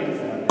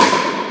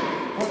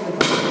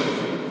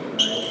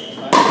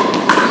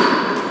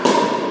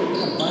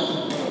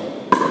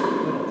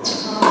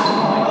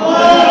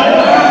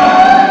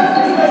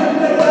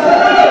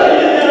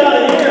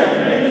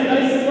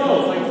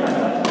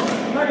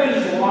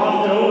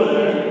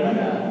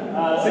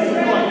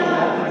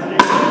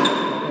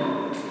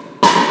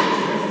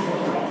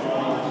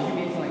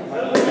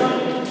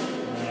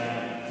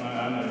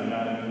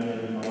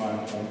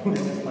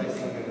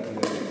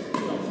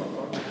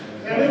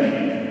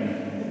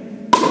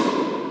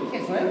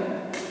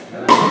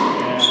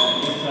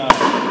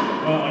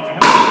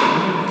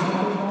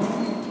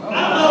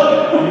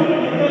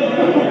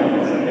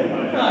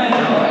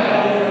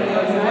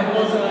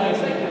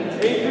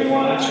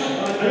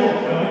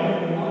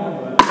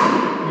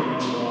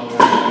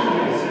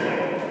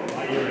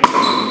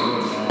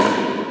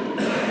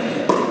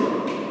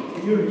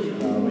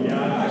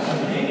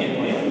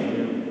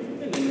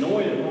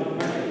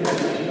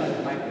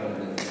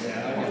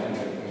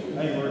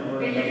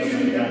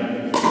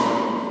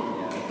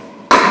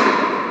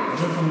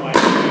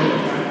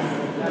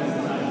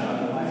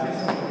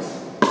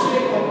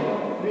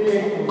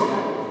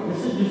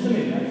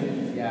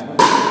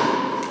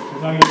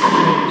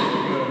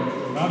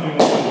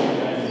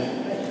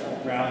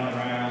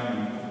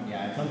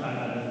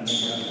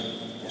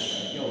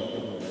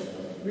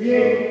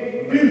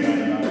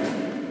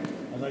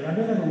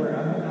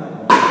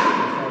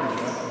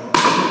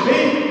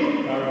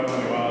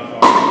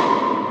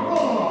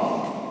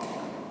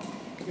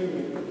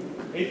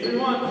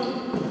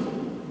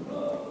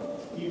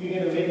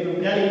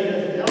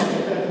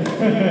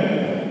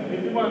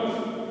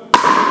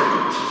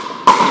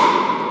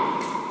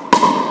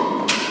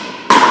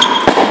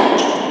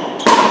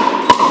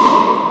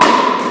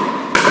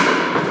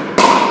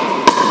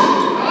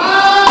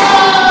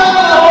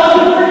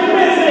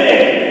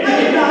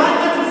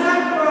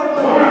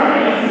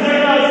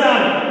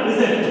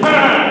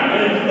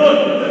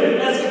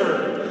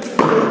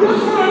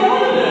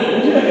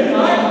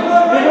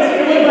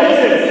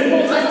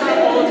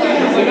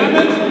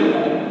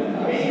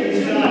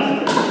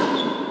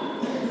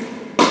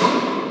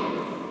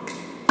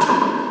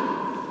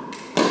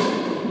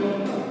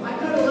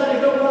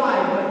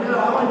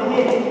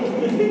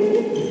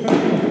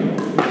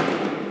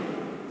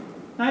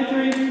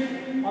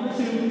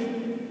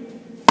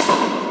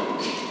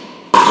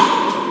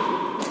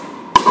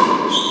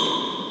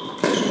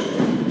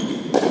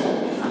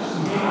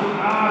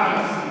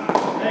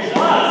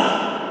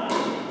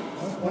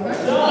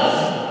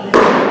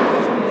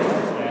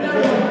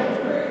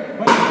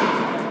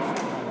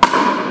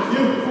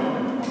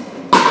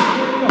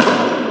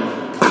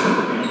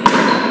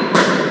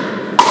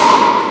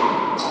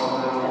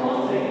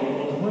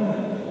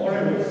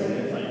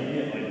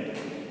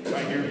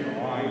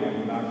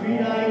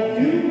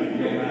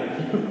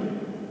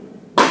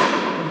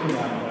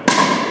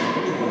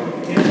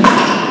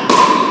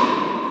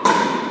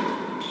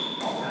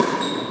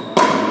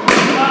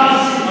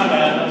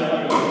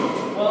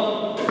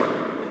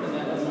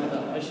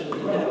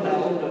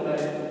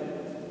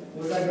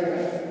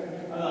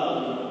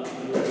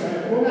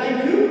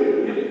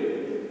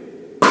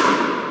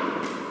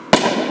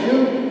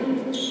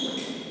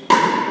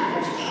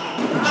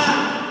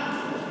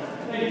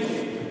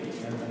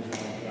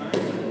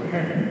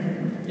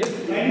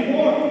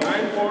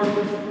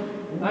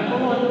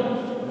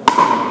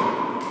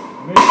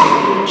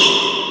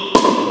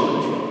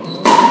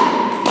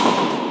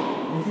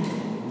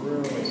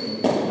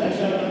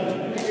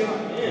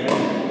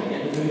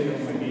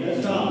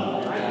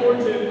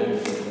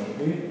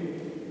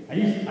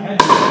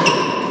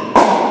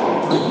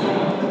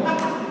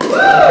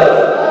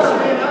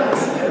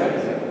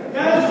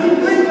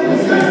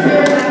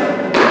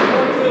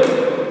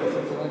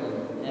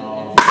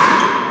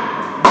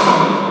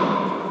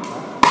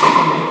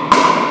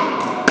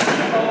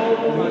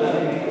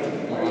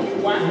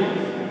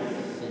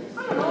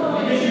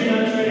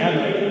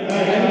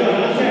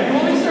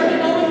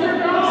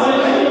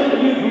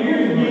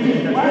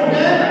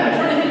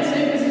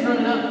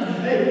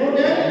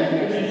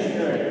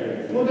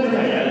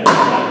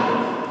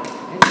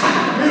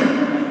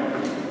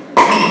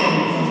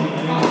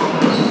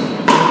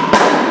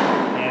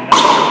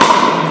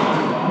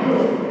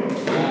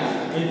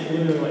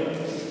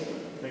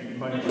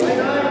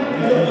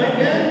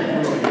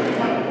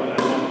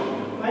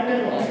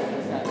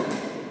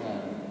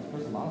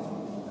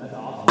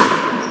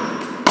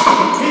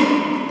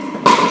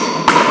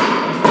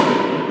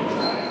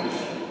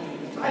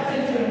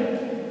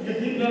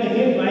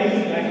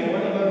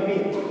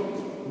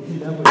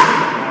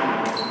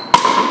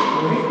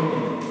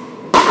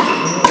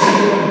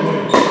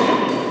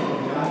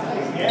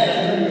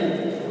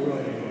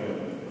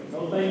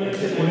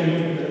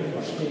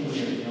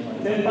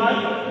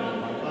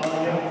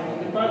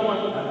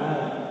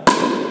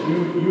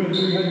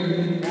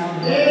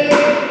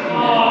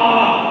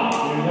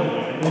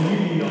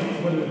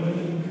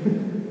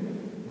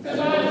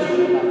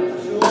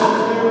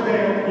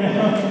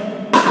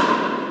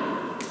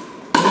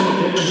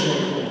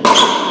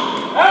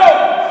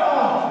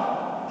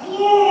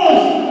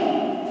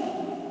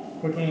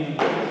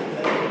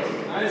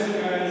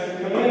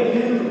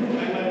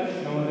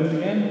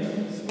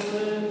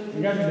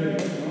 You guys are doing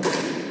it. We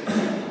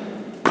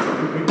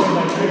played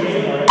like 3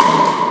 games already.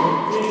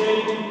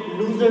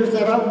 Losers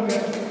are up.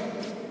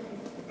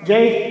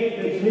 Jay,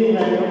 it's me, I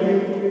love you.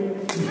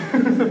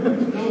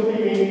 No,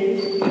 me.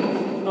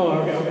 Oh,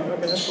 okay,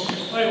 that's cool.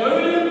 Wait, what are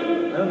we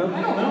doing? I don't know.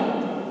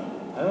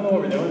 I don't know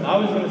what we're doing. I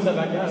was going to set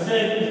back down. I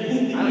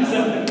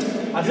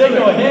said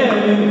go ahead.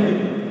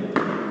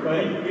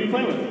 Wait, who are you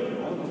playing with? I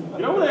don't know.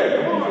 Get over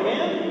there. Come on,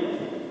 man.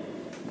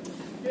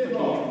 Get the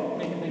ball.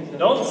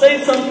 Don't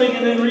say something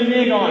and then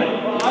renege on it.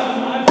 Well,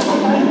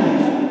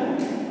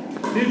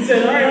 Dude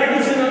said, all right, I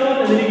can sit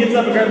on, and then he gets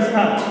up and grabs his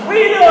towel. What are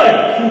you doing?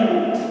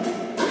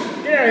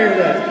 Get out of here with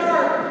that.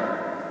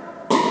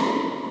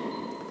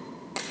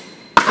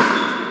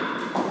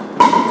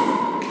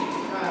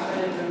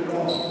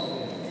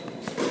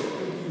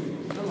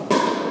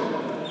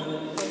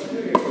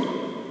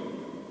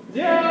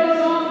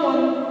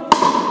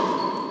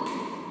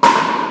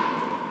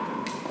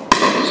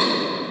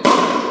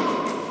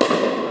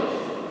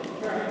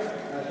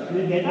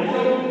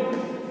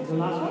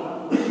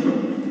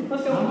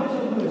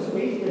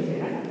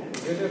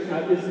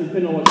 This is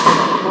depending on what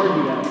card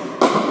you have.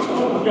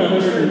 I've got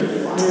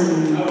 132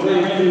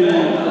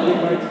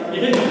 You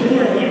hit the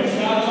floor like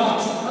shot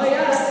off. Oh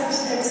yeah, that's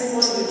every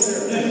one of the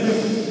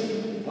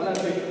What I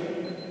think?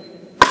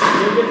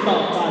 You'll get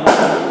top 5.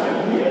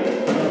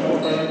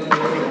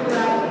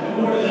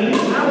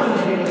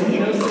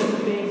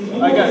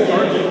 I got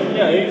charging.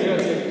 Yeah,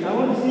 8. I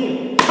want to see it.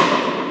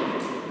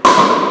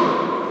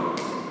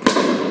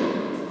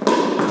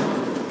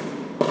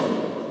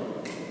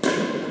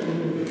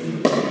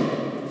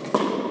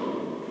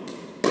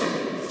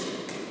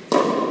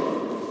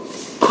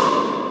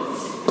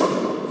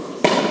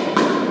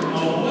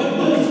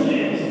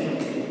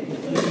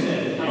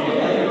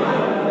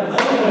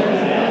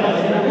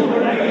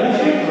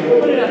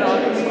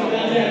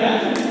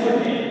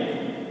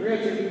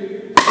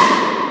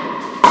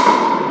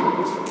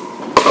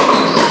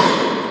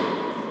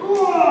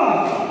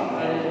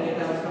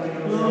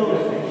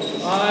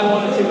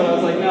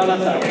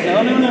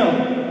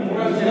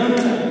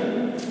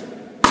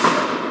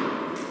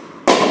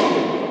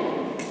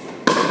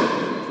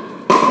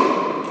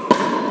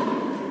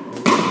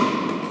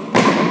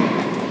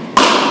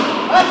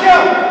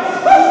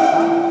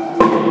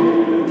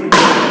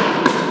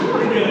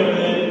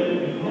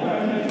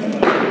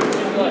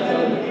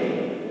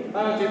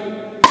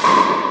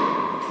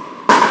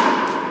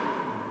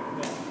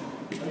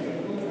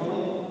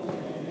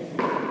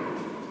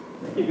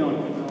 Keep going.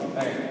 All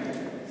right.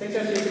 6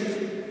 shots.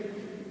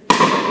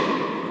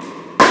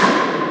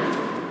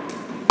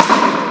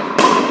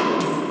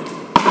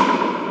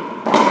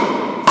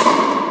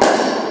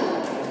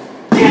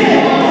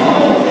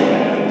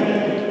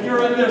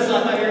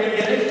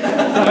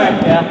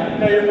 Yeah.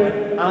 No, you're fine.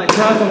 I like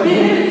crossing the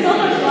It's so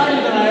much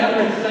lighter than I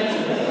ever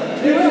expected.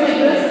 They went like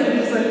this and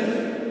it's like,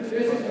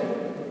 here's this one.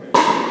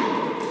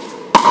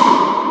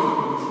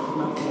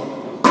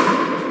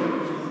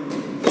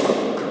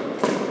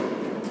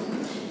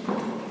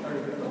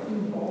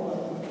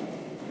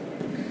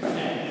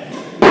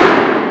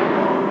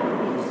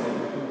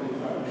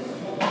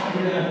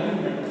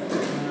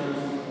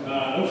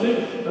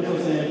 That's what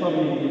I'm saying.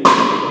 Probably need to get it.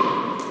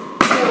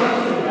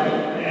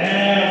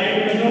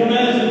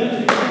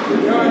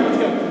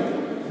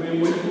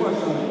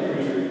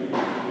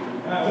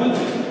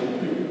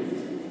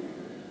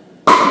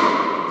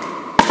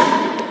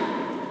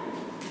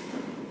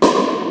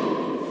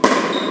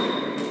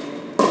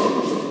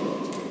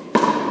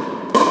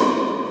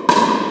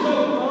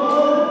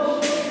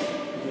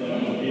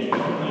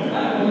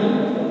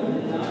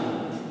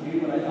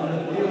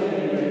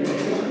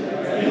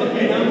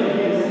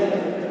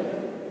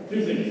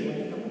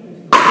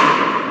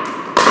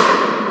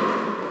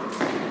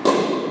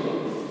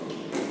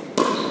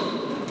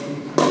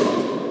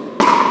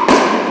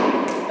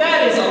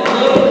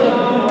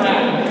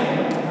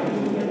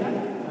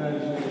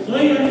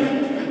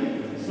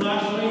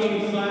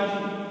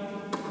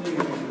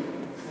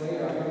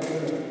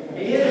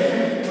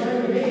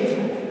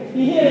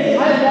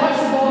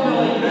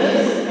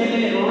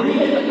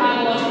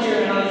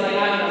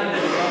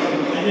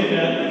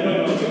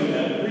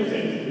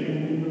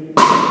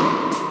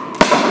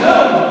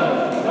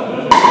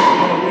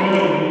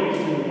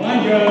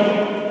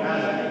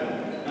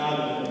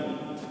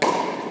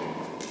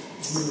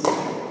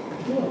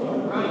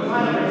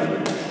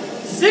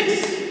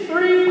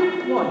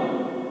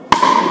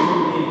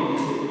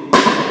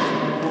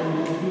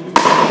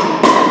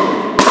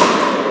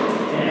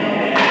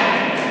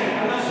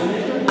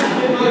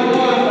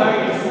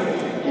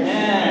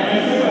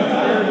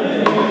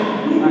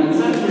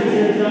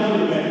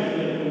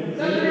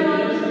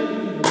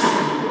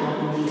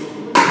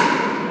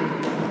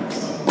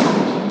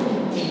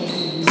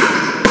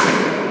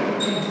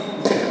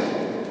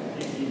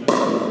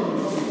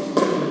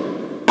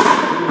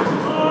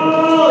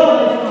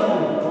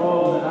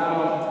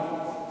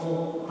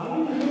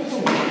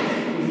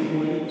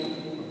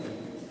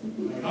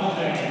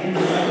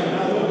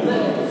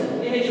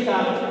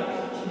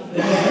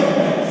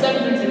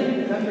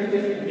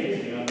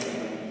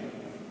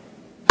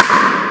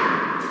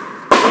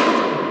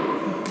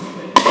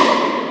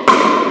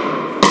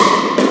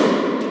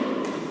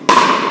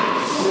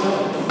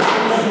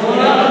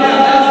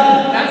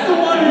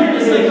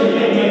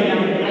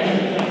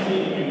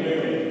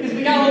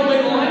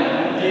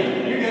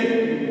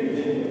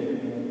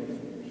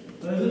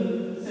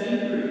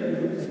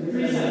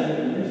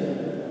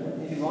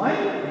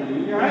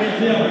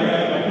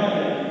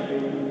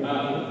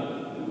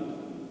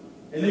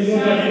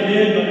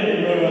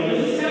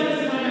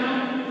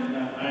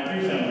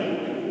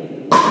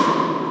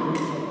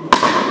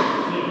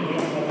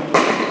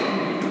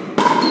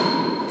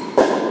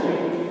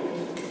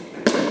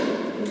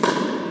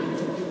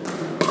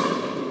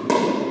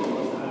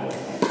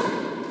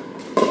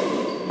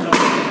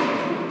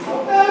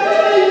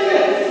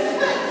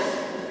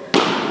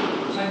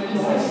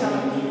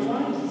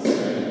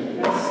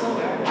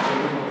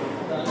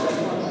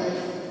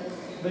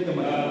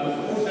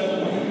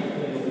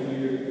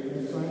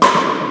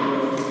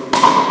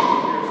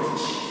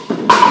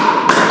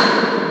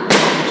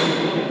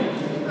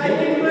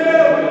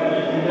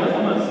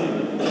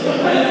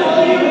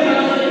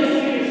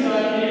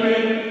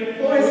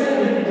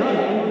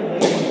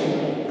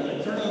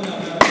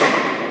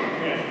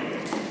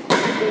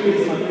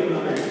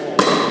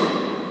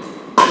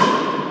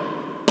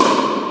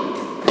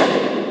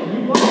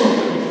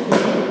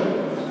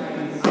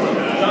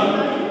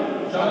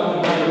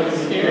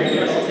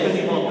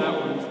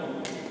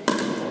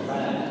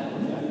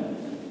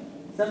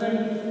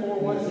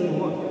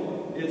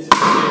 It's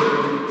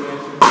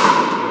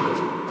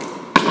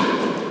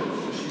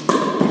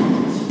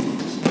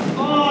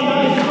Oh,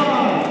 nice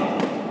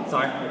try.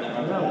 sorry.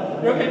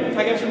 You're okay. I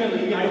got your middle.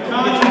 You got I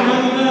caught you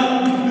running up.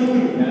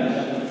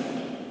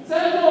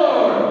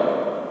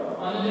 7-4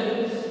 on the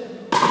dips.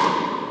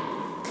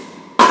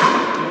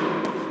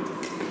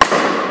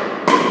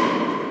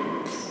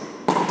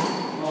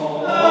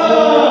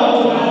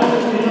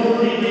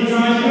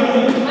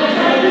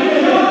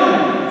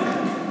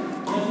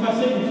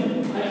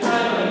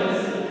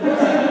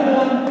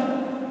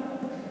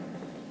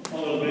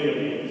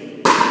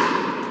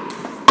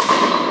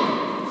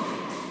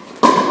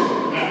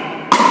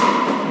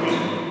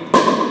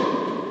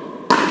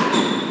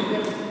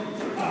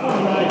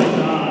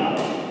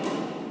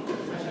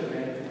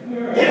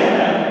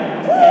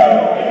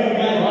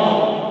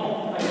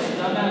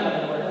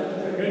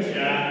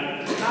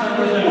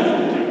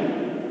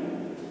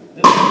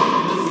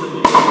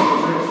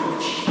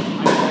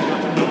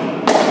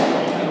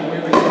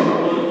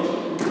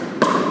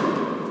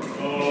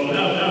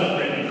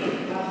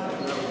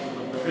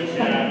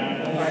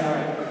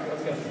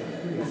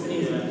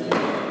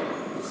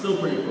 Still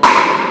pretty cool.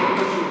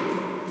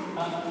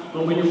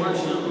 But when you're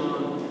marching up on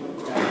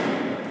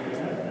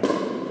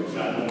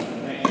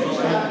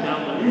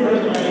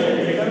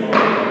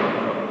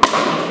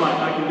that's why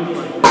I can do it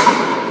like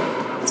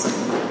this.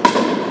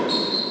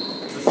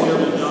 Let's see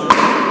over John.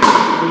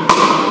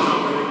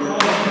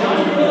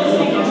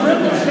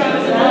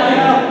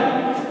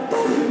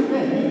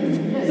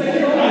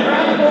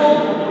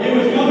 It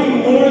was coming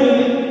more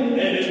than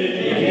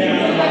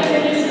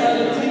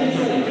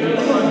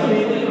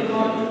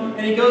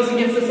and he goes and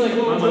gets this like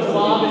little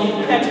lob and he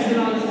catches it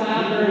on his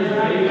hat or his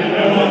right.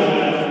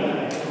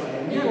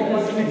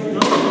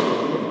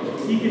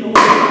 he can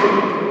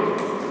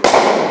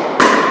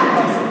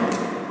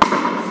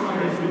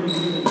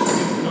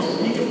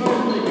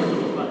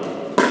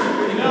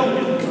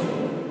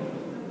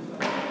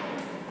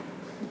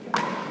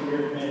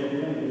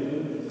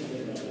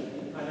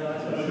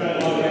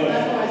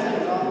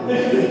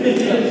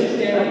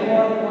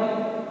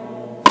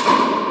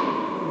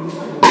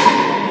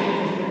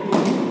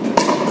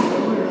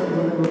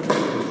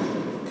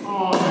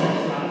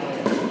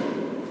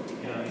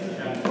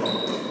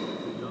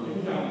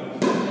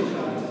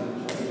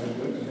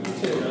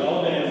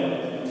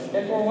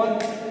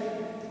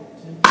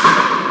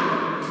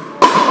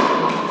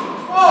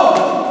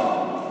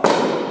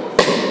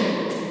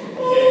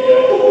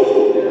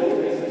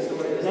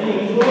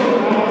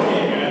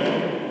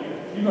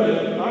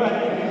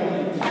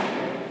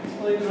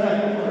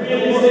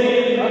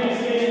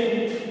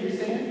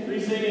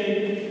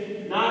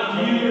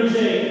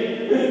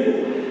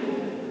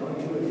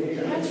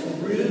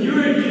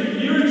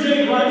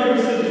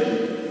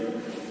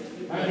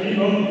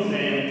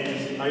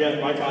I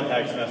got my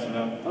contacts messing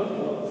up.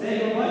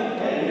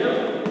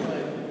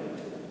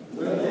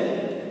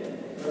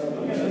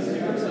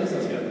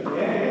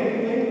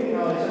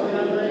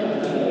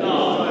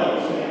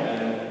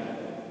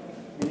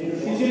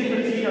 He's going to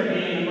critique our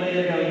game and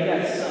later go, you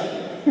guys suck.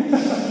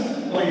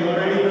 Oh, you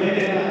already did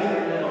it?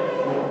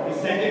 You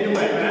sent it to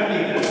my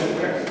family, that's what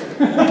works.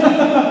 I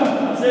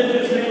said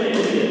just really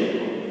idiot.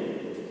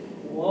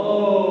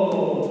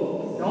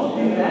 Whoa. Don't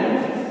do that.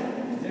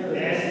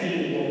 Nasty.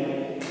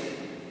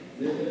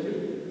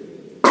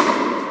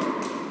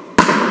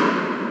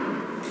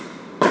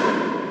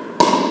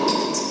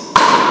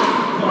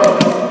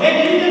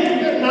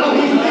 Now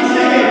he's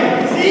fixing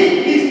it. See?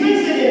 He's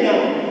fixing it now.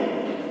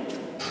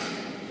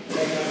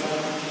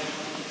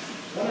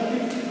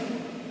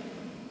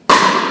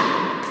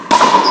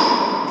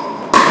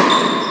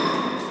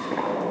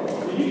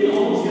 You can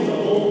almost get the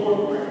whole court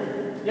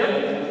record. Yep.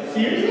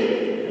 Seriously?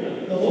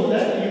 Yeah. The whole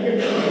net? You can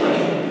get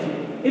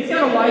It's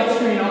got a wide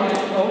screen on it.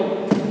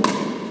 Oh.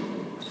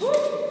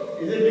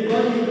 Is it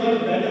because you got a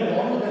better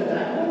ball than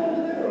that one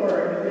over there? Or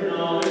is it? No,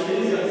 it's the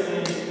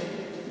same.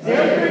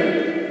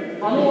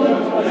 0-3. On the one.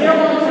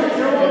 0-1, sorry.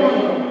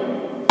 0-1.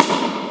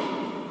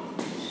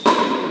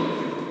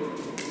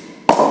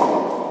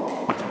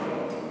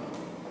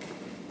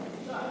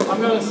 I'm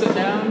going to sit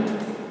down.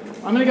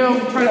 I'm going to go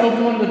try to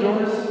open one of the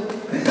doors.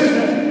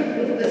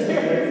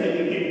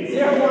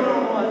 0-1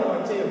 on 1 or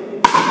 2.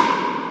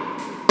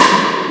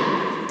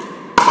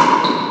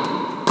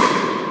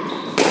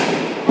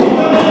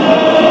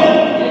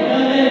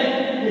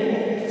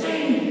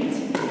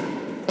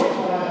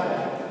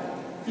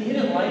 He hit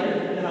it lighter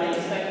than I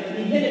expected.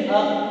 He hit it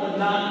up, but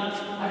not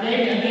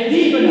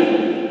deep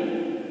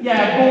enough.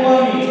 Yeah,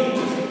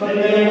 baloney. But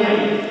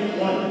they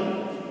won.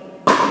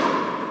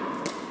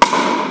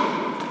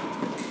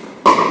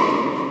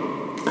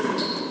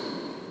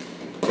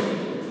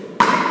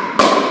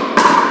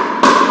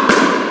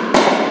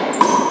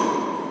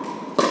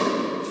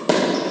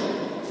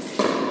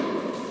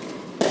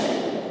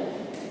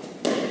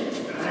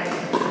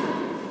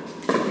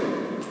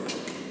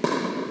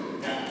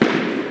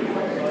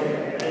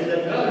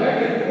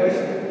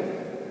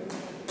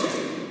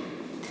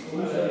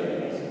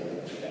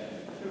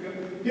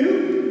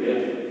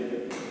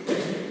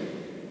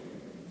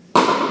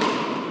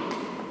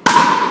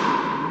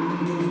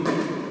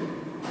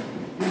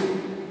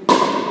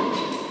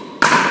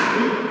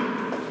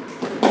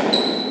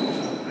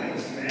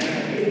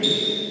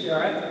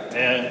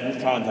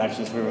 contacts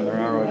just moving the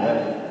railroad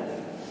head.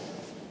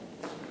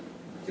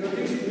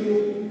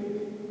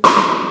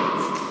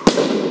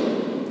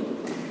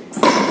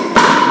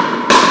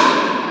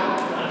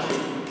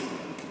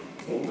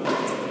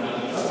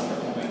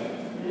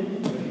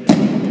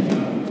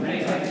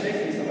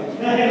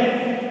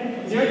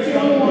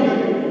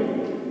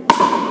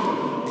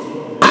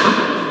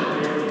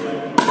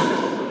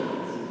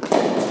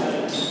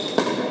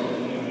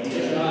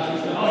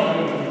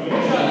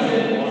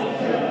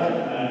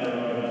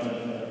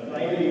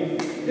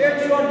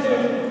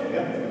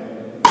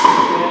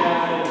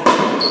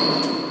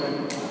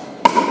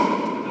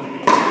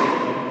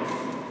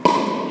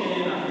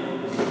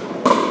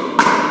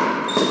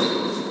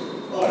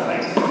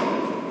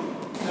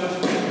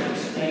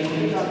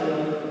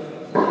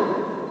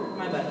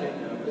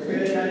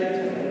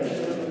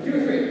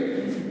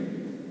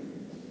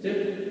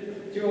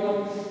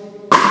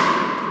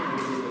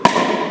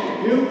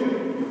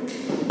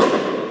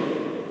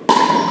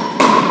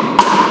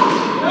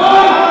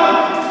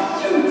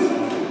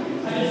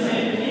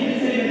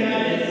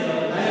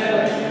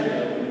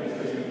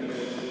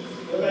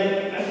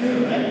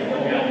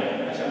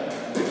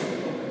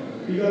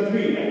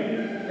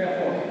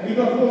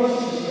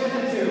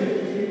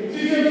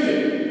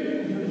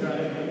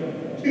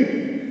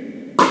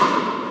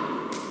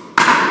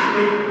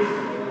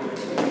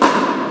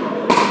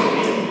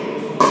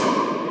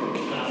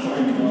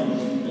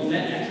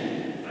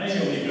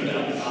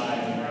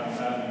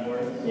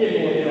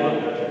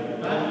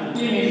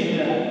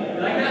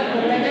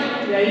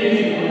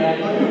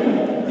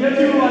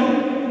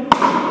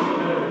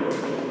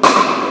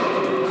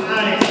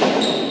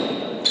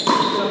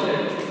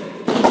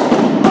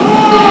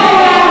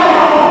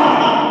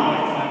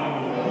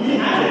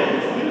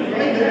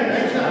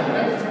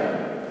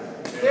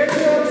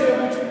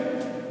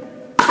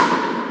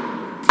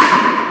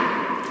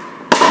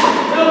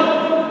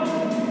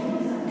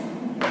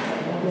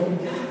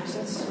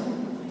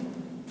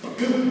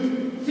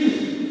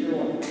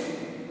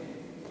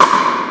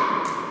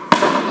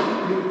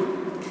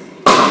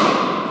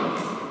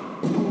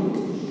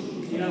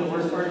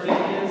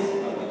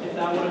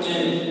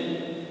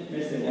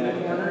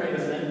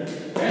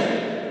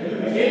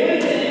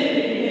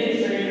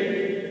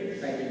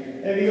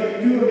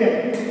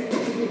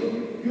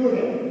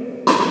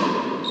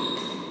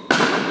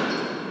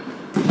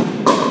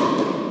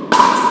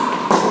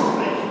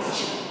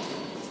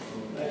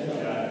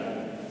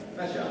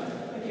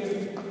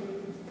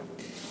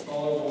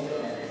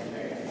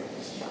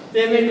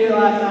 Didn't make me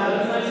last time.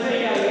 That's nice to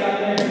you got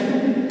there.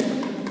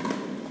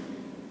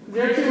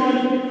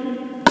 0-2-1.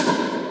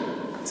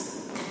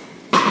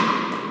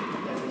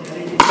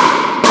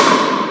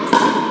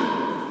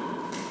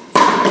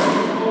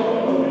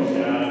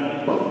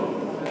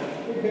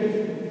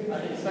 I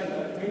didn't expect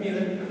that. Me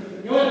neither.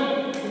 You win.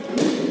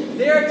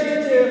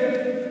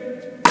 0-2-2.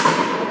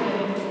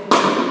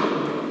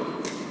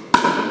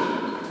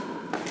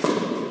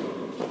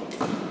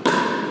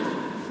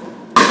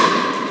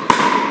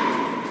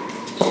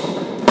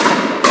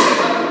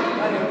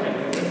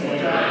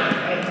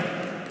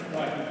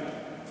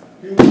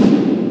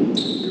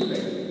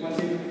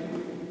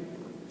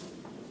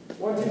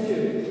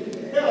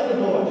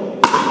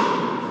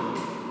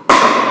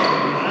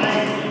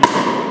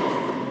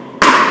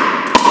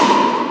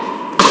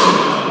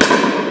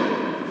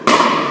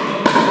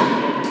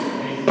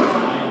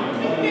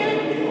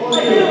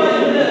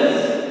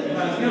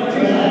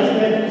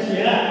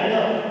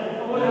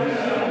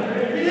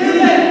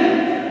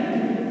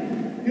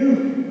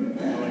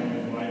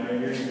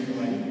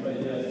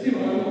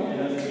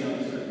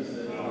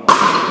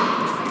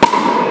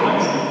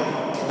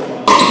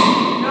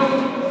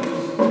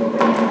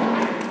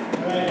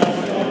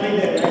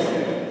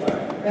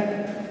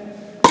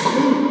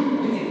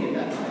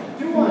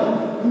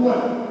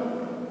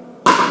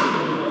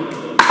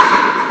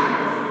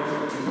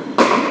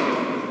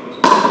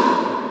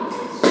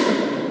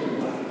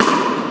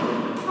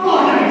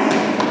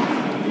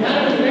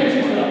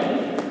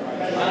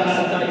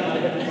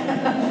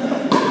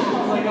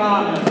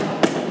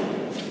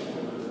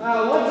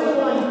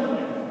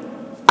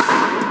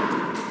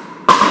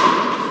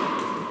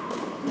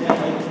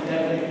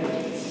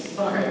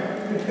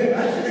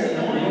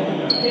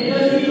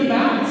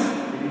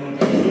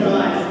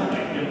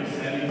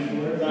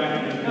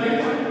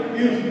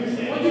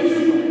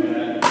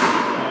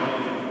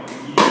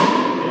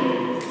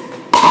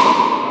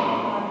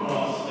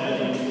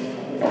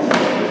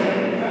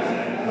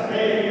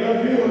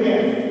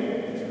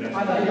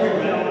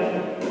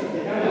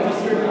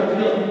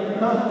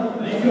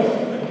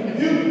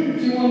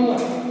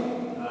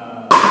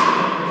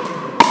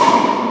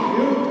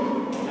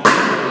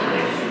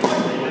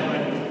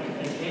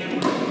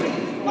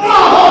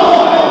 Oh!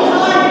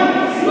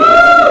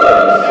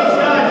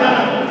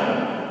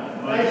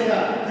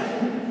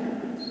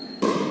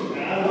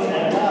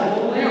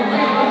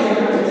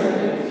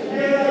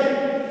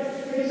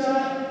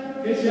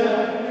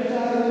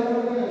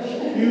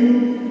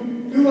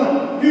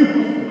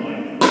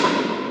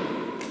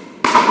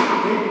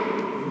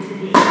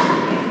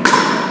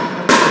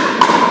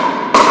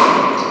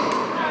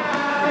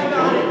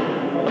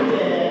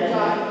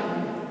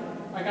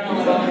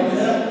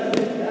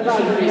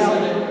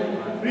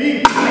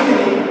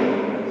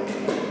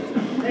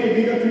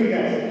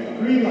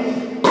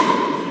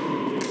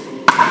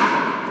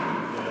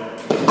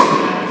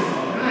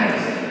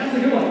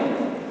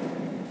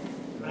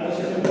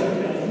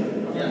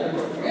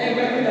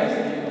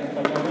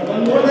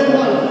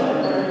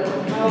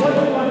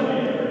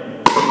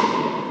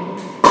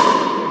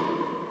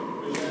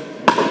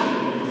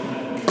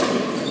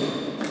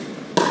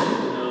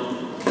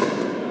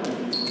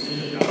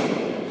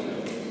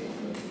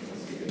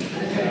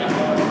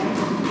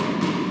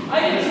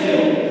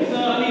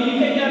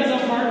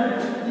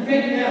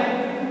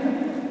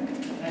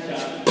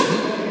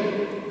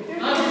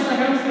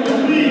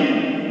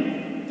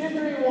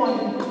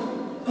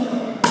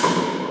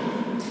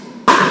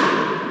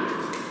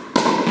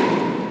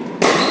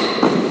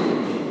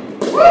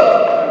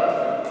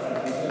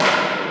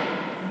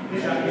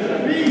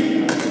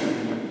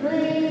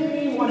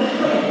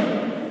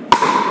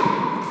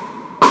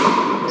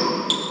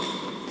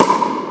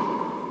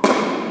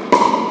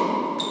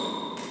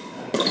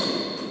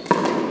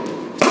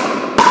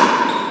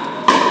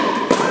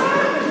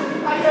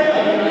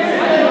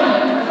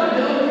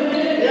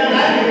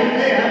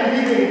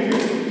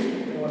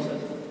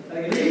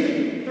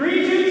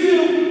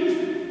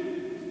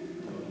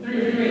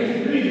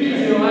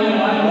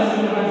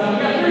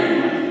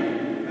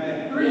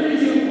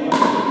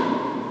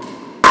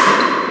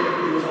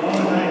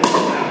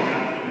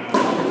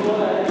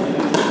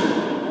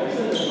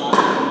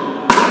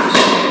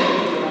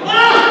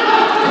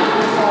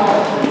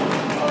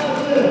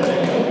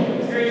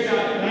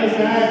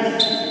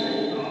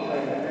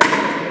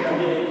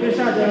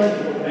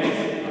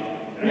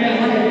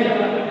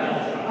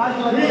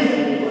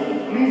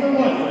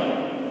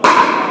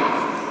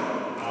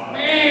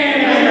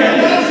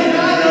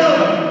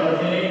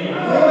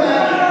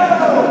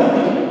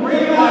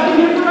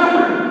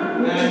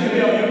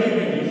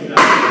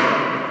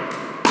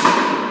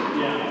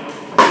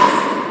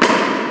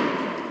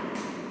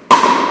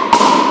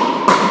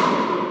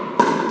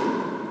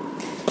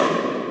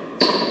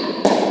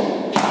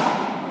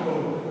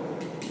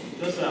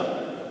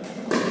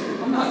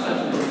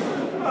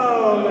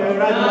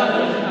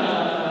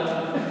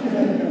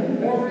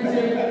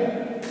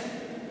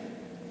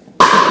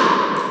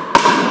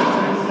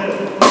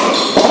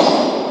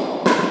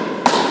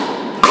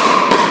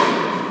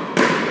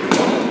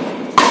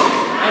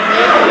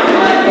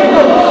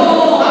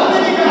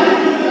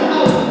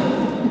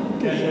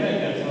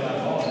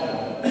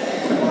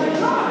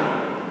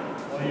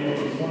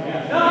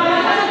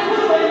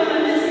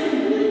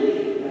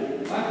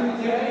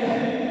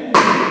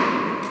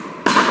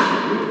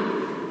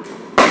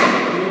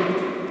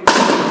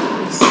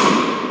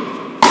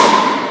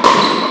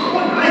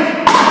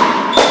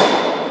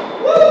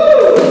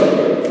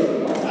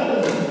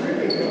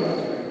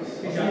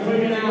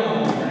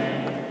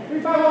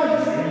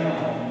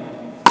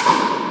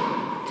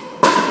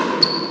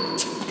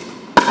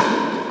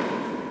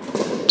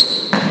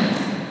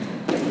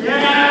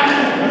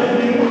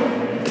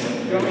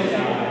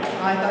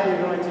 I thought you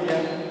were going to,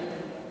 yeah.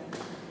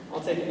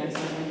 I'll take it next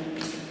time.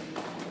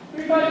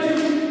 3, 5,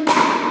 2.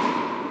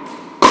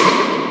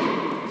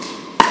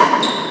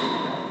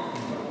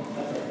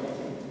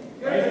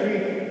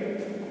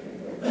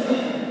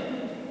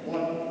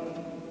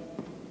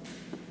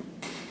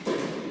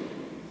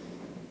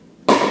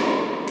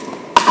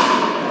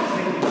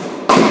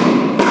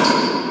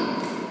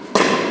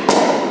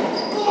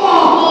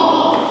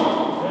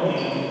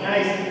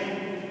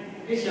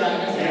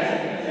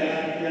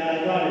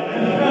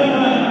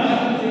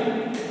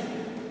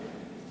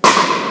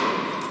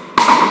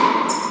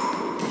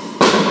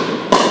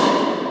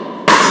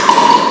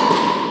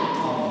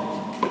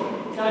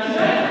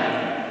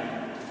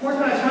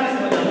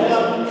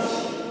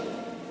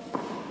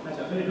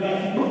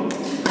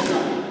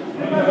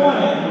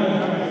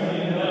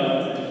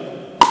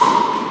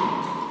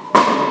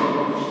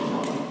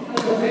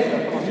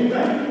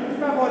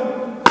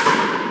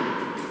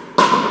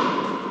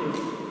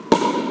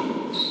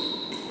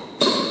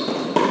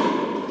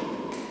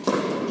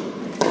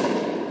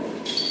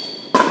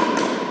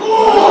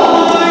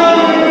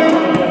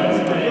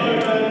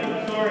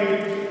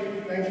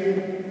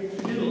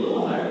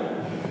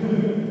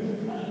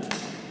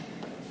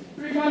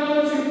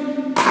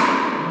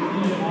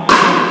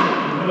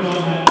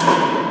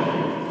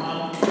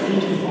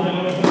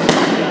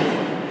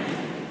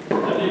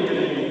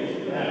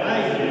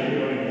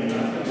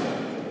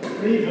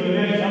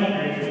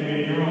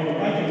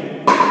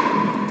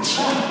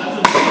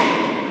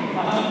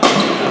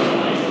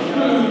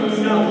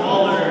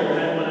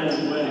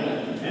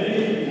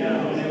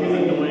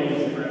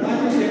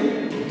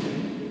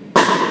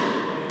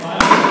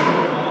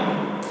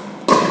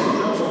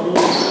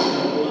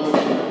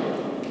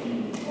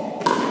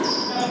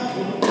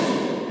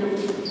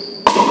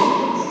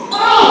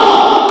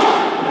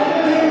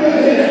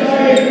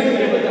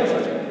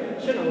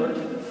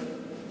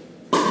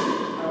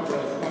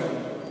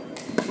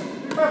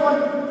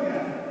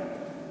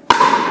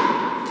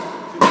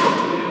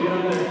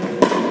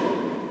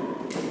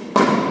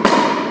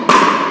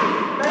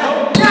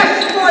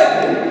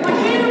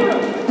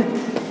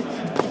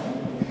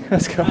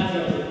 Let's go. You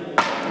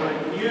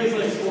guys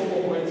like score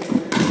 4 points.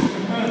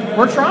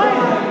 We're trying.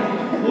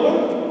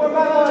 What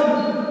about on?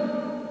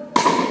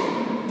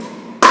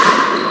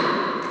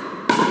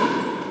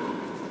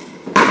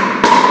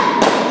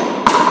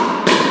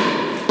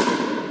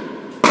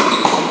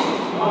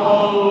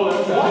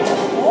 Oh, that's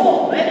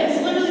Oh, man, it's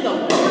literally the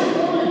first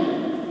one.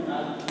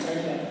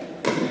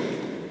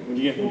 What'd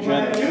you get from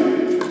Chad?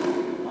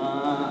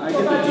 I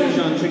get the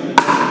Dijon chicken.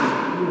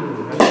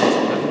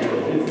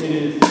 It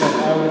is. I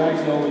would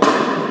actually always.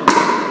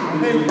 I'm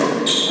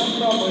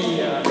probably.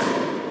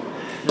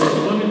 There's a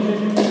lemon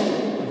chicken,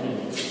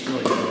 which is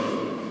really good.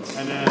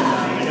 And then I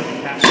got the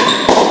cat.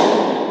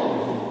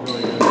 Which is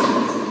really good.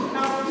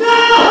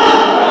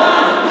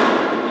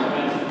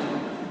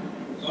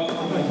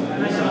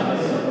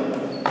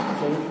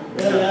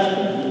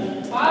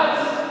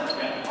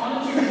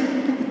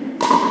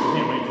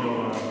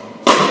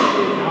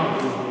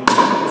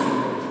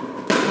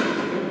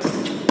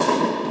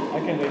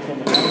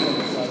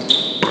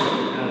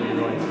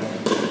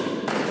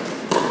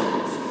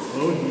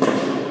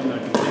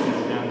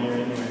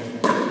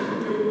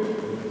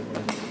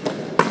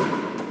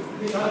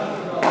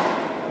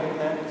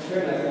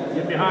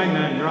 Get behind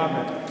that and drop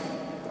it.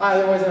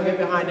 Otherwise, I'll get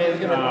behind it. It's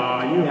gonna.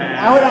 Oh, you have.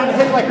 I would have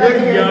hit like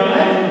right here.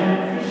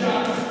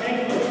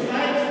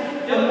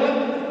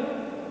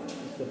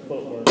 It's the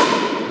footwork.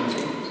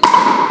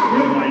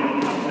 You're like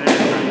up there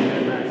trying to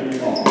get back to you.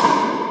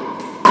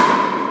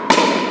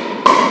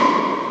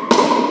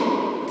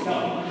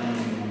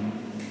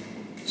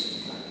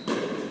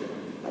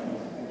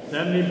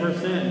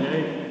 70%,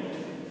 Jake.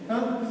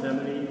 Huh?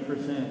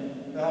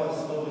 70%. That was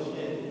slow as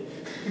shit.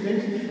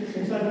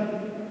 Next time.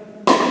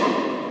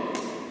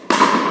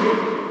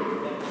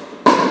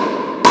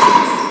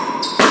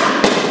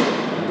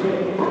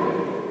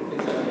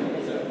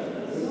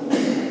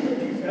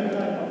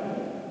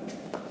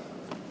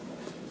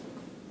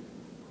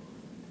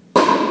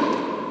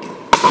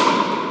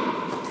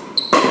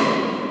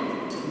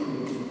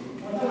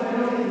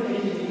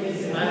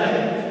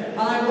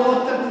 I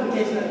walked up to the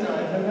case that time.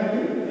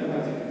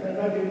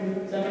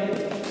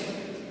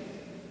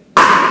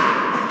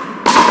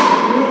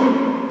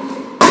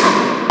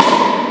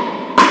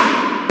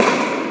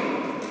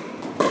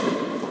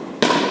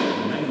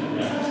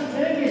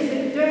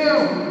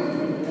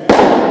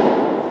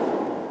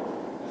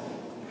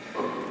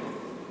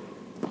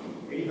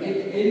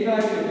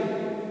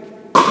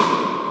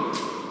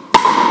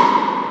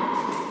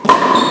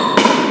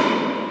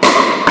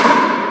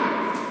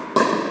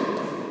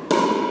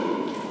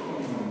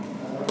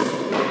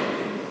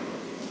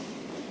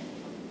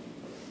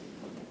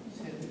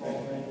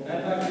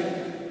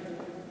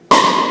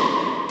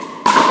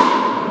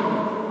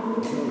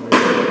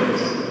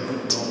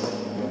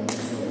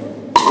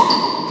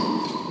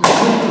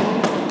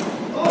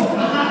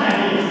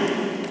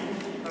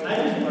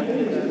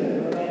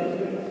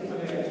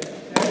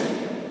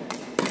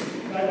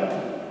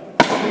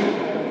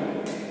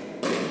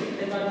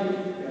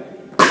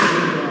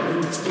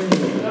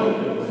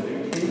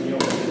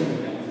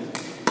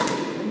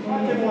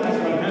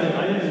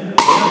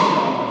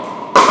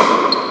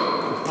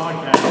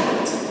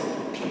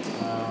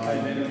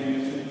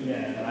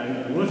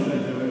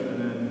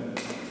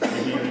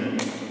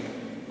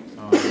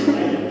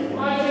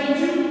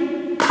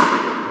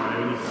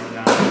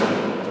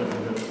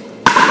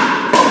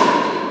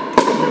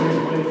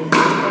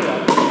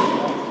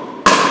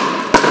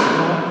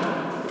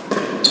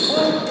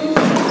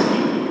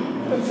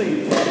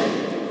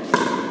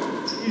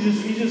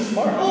 He's just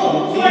smart.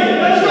 He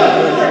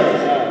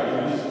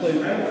just plays.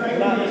 We're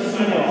not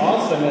super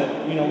awesome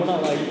at, we're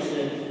not like just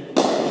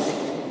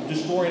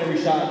destroying every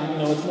shot.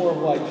 It's more of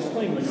like just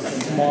playing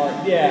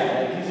smart.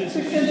 Yeah, like he's just. I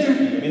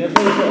mean, that's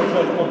what it's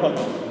more fun.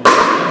 I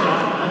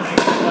think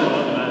that's what I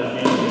love about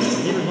his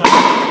game.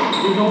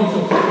 He was also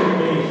second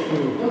base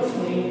too.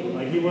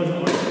 Like he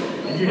wasn't like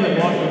you had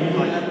watching him, he's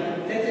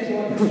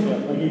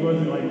like he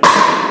wasn't like.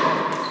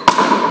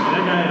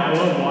 That guy, I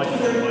love watching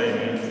him play,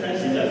 man.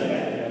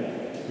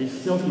 He's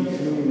silky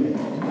smooth.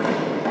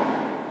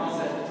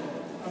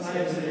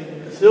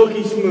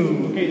 Silky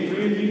smooth. Okay,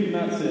 3 of you do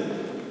not sit.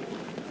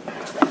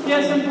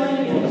 Yes, I'm playing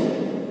against you.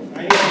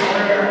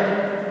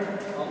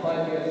 I'll play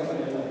against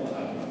somebody else.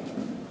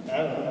 I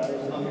don't know.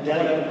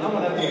 I'm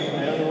on that game.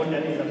 I don't know what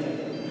that is.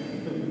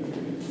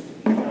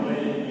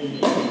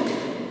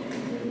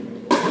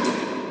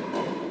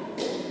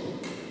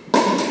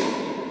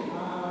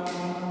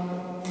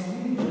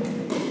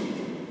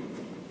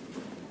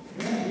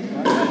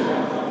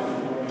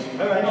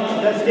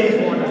 That's stage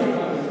 1.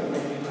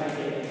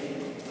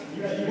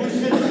 Who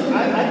sits? I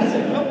can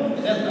sit. No.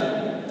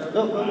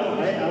 No.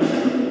 I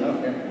don't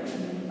care.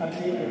 I'm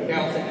taking it.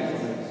 Yeah, I'll take it.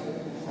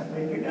 I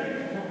think you're done.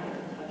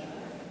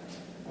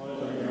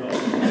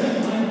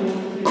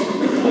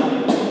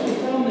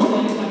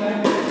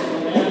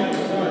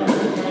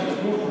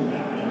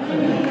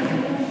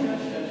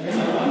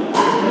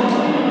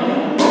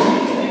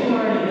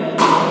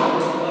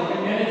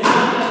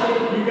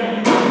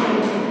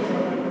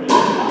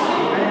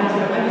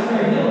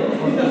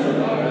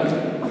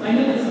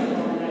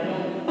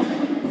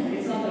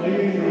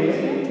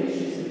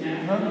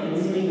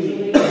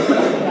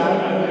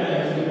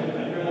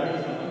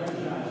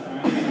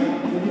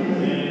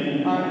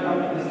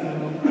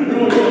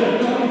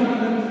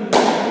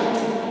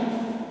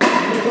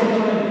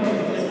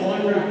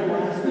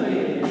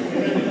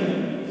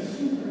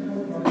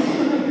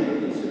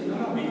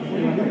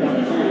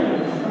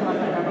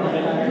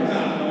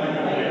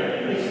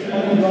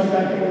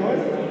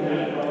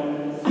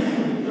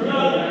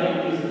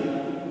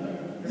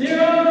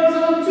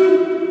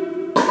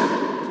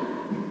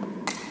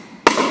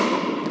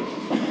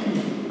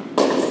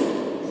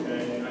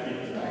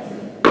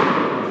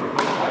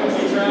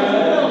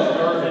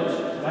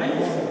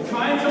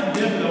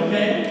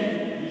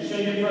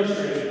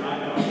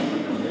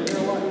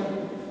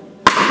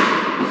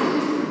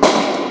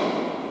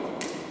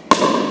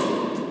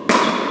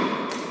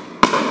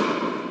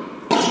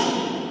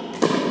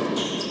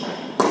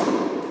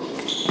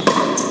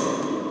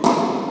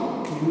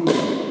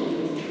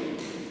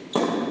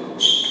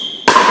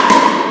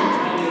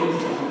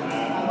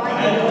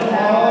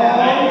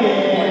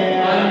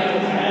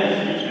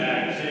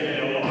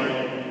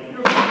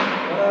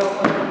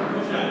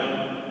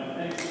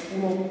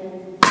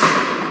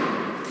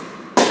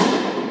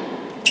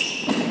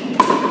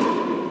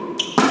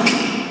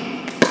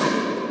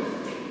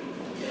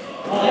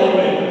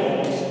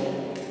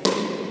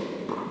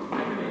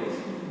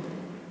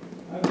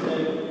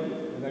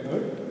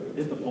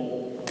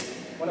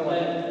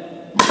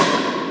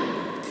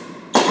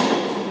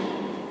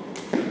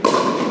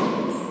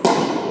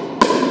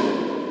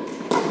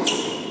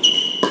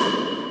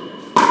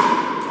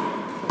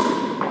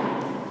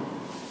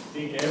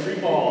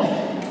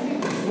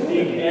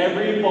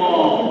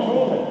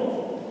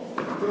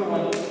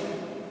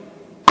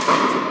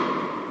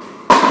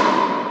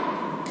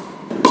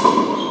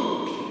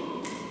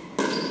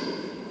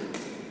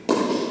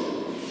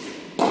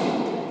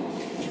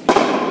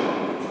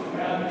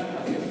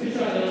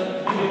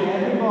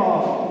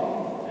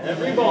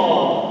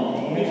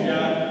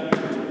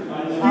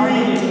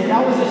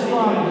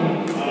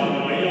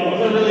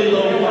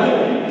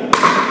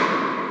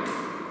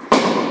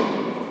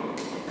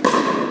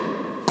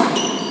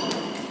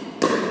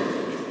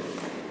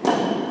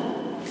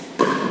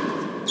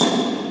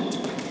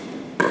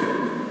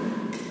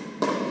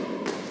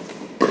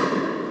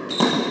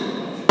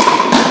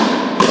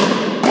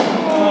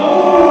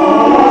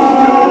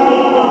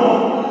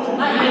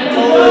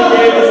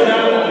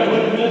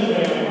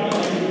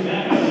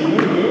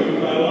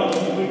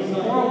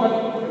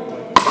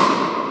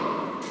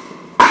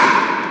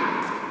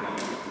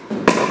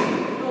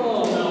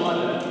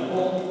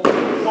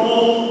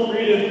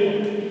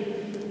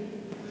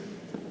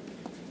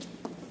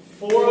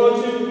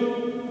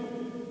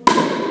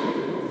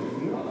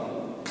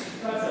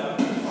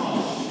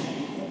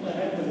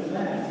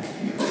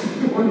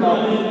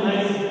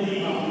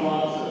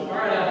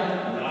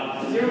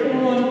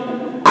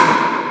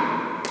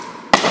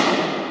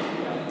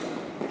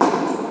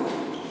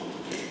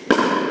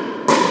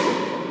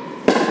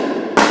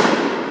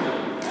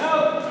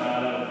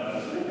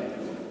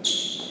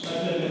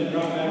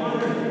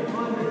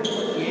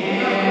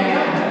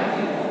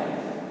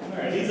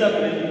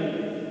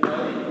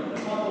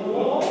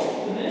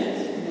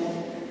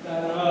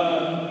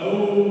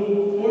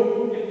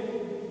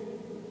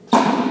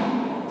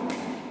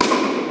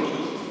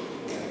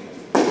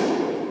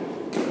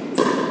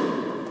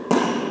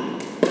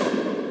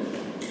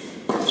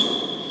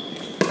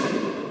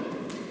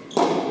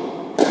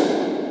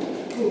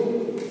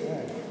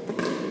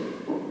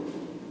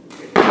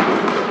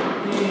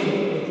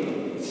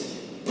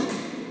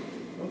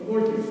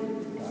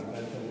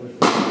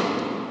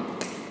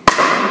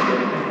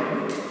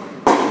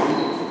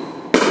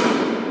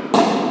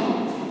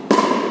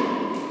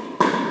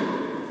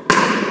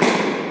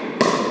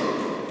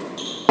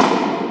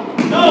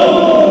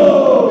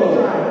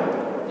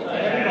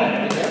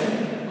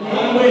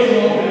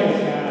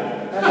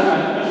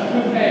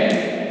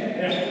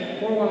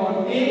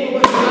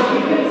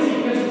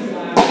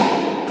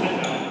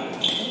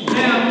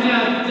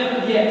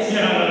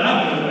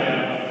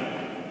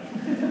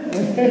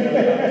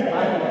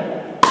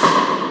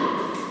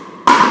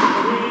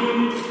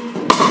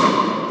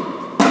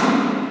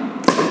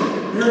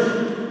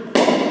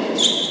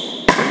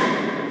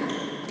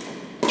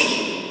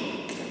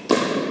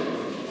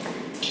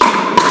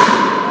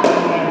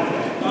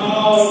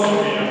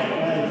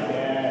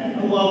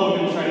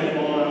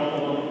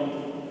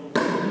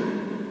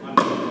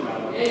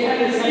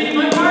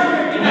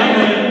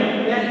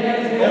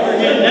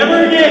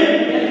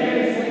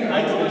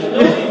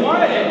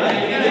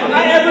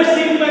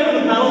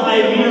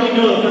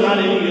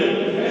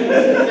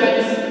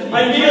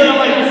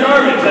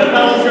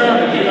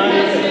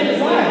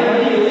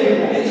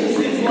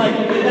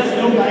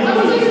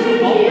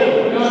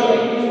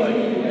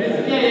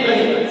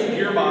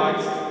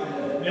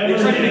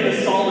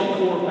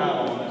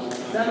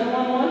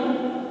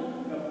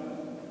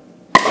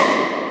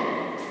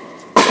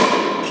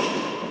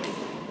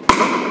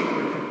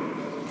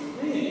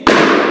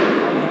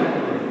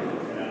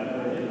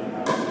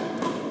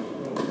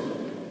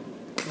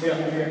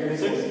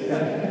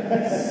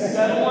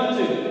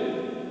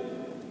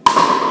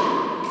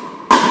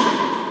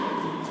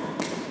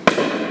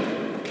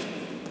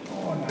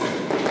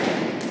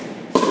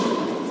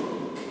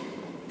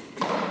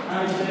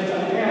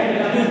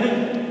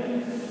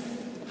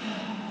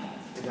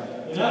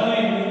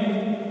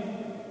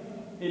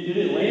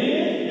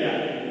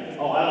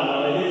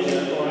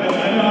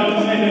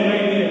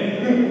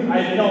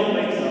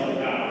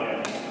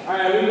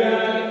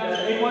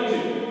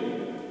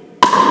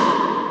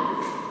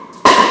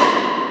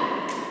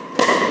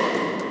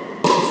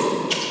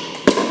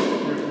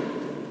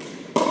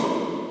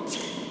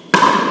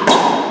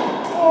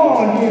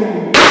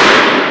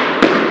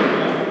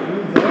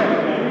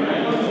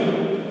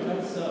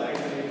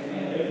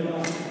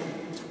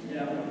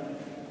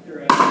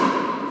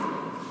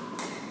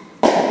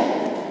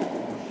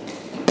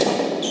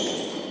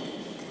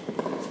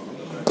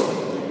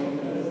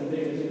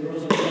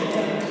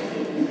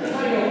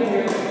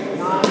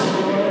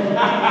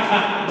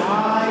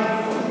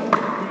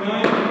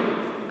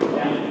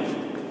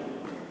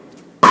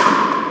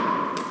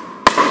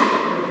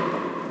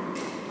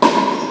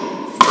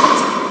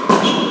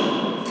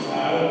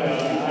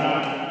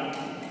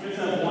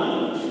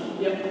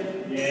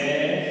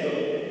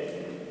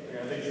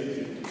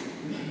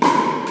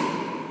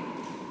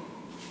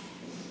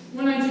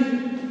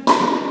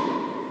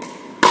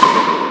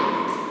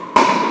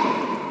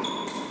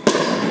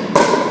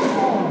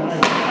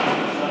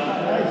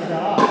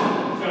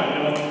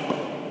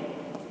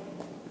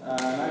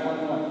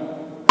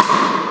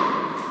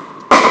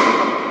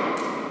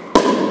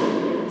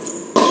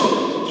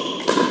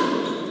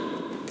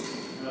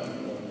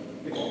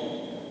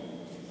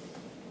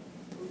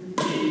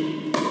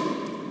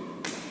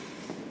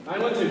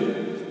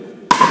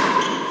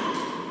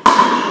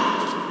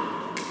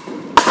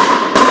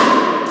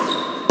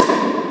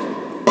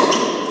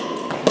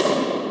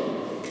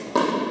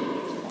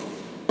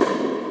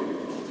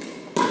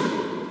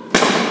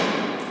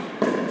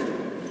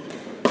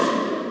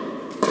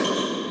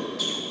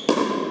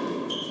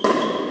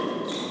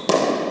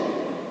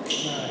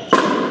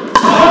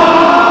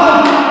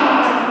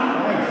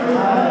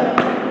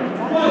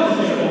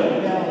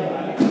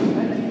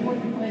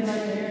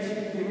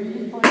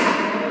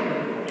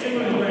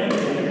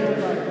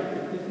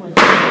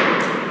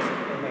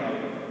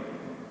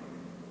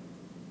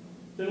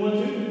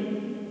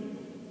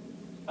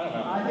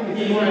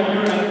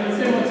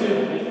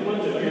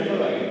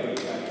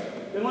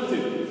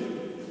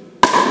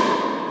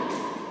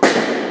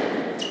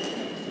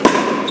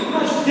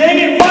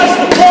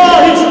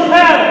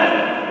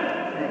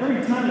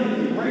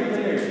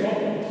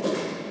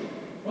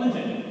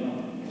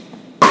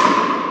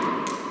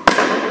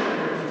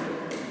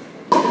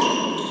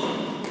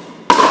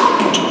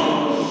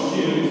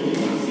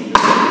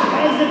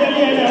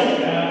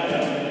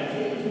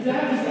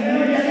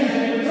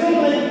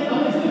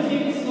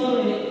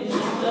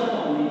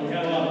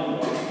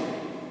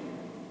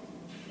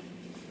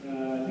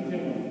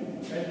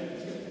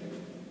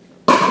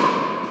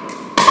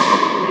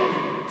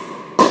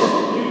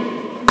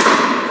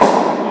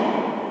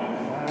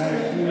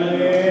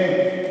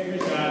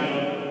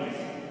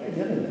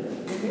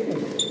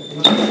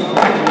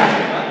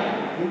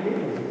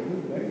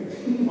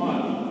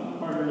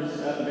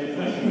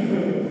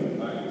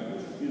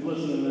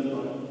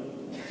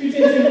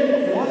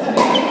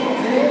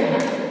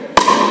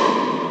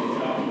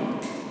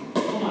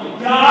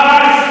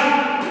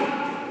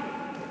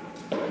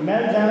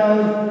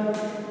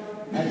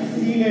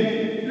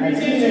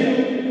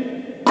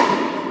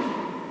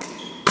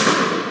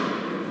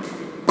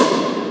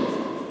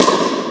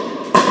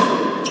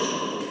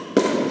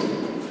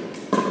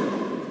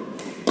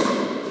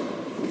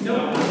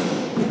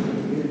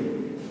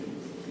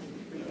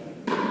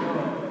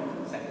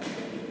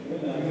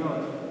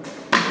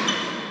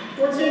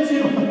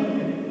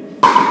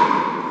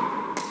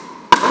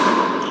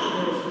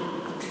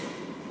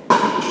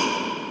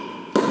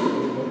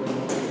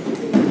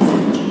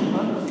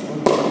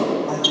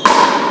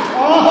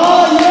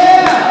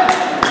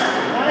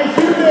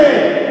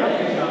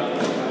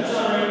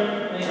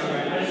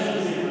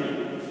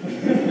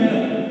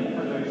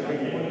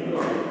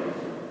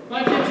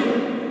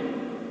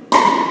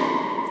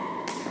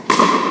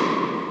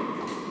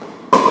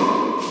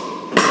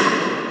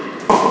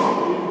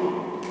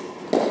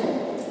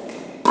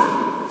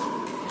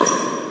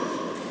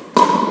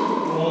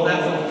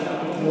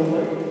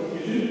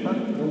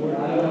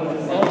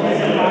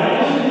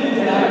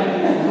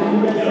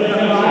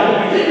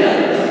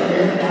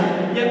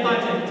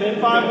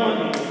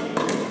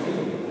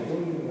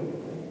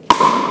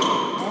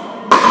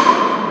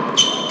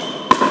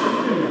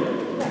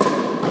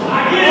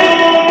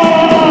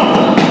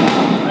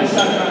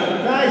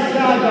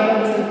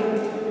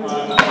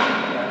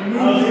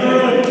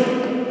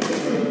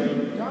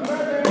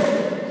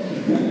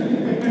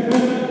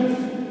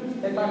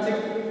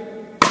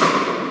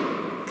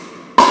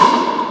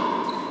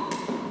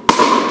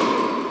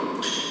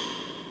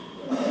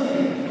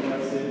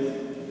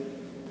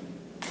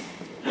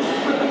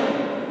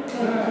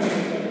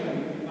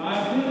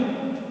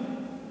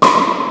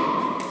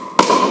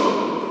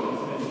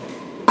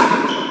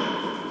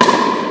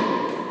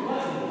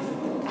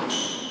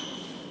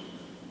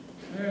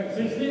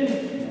 Now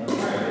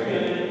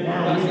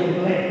we can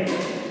play.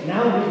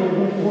 Now we can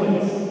win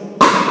points.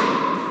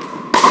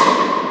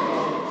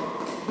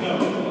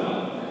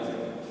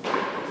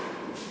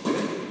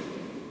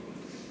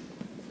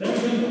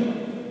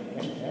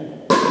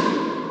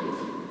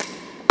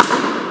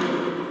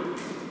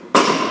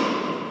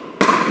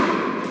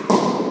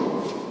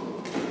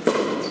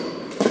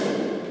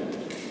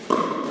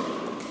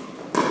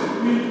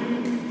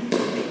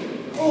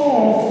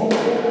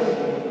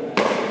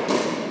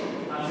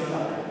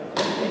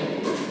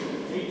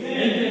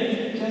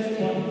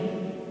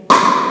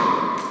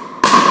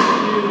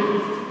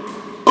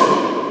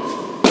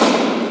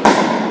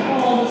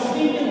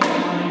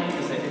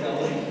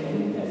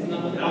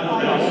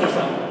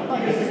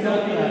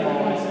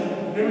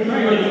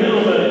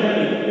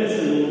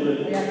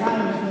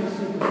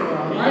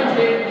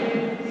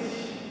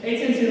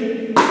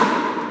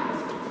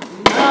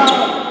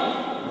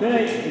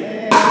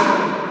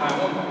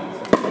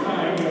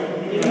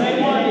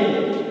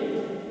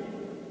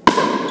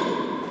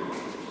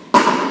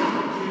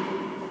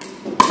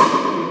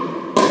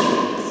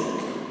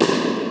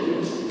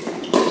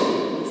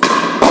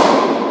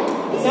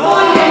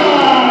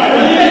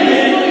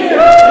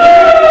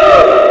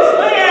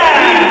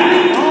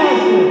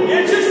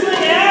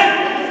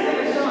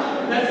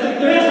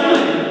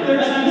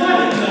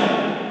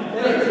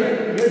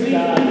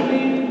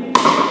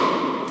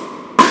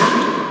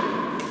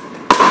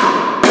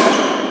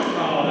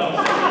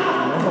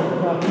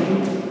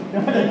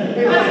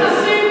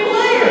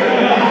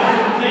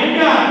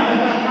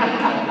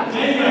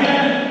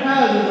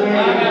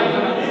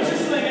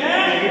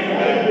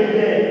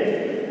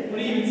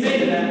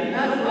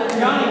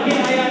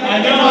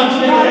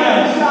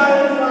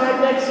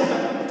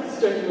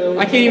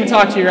 I can't even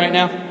talk to you right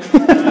now.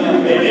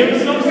 It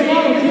was so slow.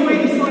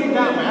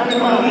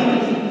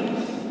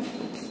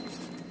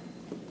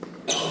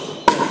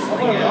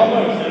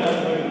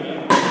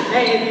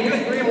 Hey, if you do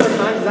it 3 more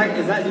times,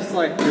 is that just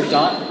like your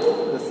shot?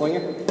 The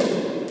slinger?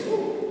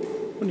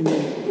 What do you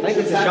mean? I think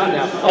it's a shot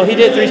now. Oh, he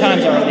did it 3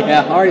 times already.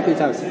 Yeah, already 3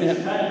 times. Yeah.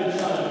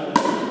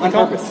 On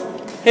purpose.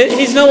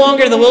 He's no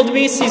longer the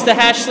wildebeest, he's the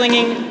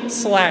hash-slinging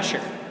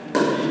slasher.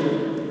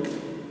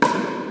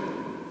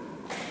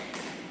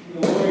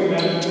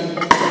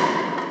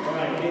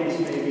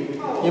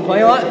 You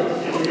play a lot?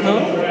 Huh?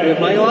 You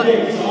play a lot?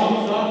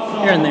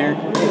 Here and there. I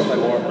play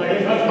more.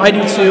 I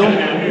do too.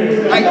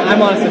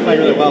 I'm honestly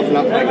playing really well for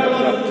not playing. So.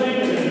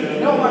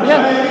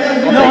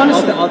 Yeah. No,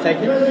 honestly. I'll take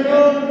it.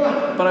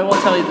 But I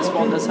will tell you, this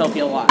ball does help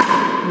you a lot.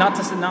 Not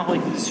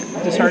like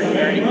disheartening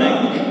or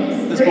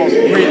anything. This ball's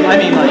really, I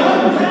mean, like,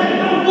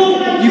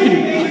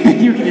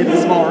 you can hit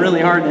this ball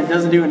really hard and it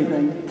doesn't do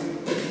anything.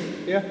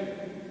 Yeah.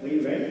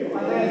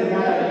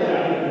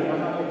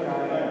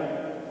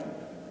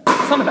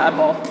 It's not a bad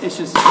ball. It's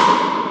just,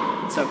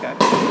 it's okay.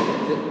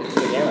 It's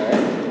the gamma,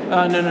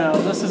 right?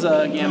 No. This is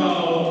a gamma.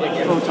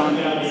 Photon.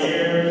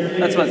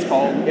 That's what it's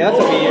called. Yeah, that's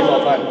what we use all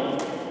the time.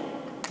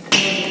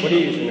 What do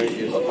you usually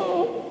use?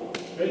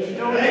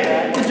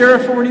 It's a Dura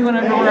 40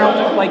 whenever we're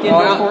out, like, in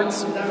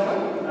airports.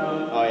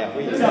 Oh, yeah.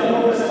 We use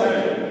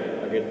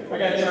that. Good. I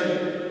got to charge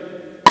it.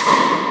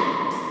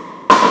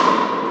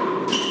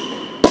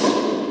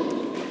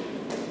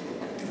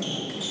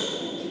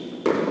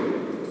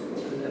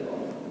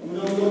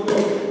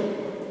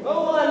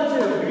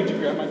 Could you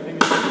grab my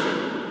finger?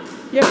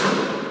 Yep.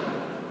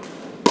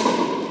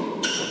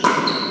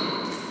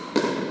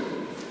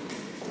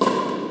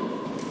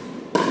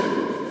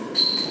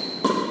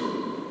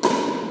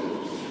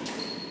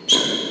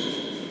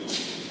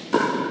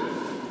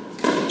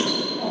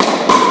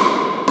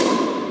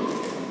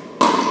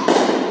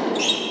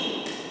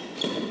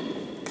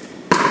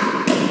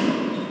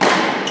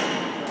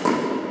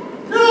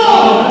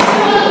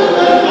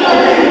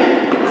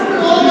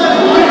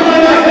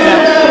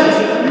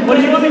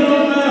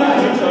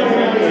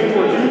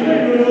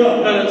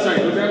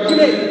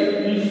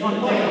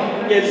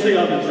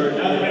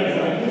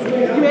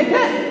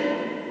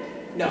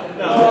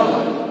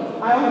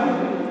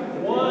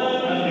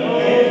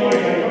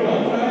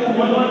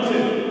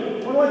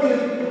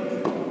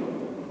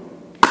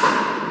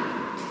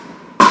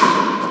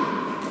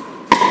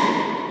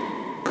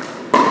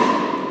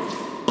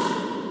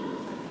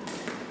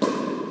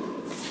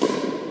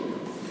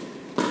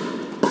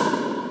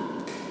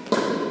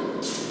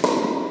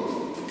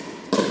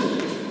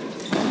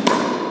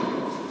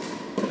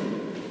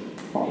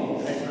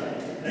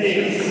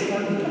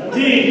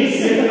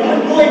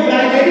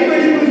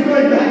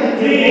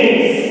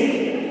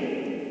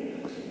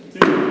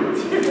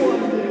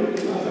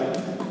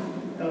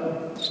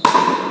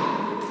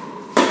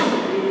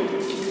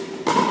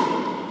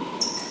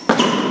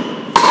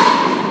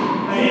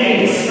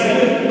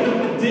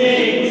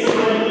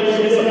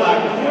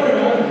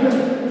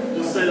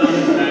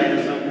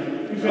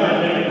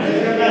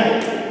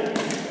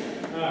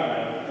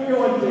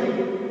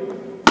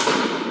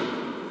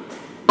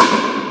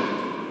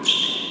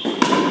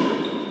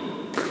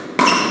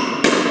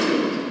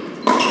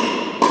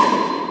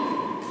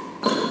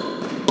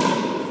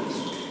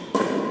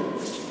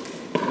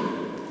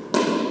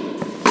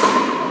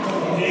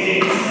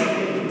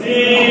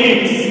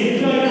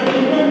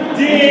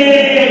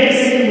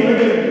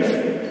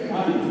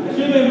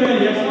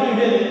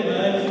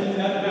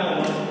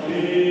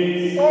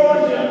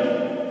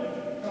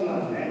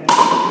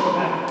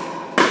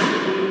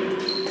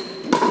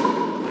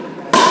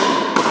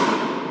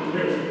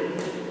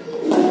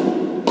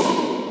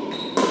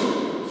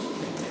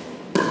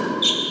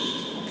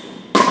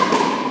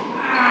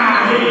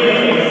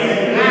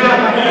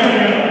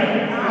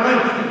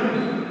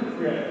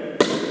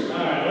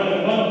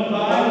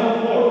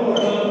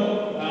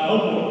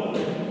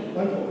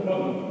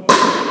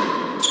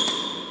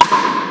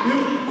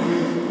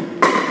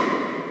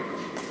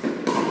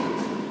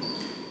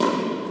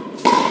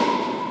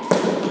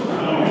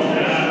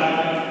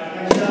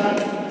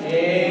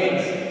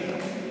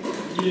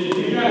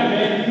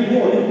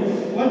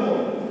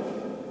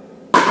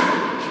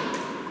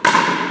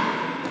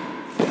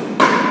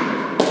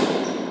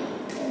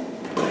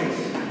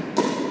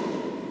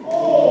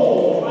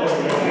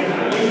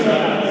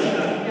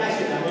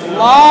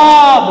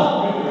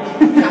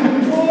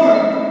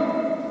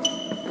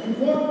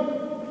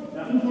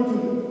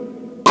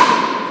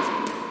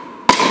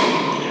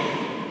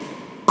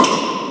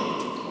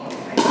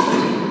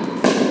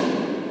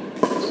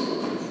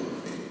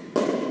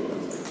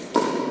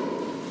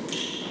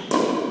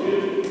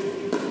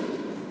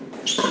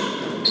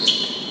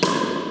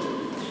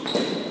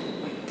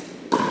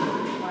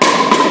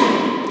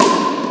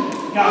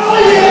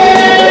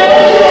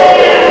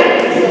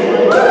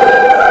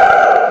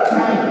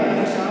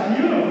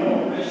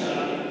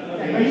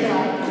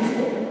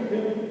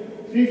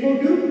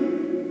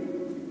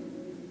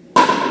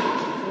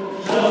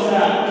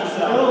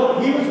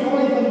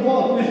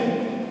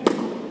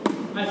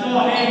 I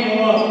saw a hand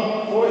go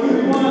up. 4,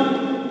 3,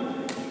 1.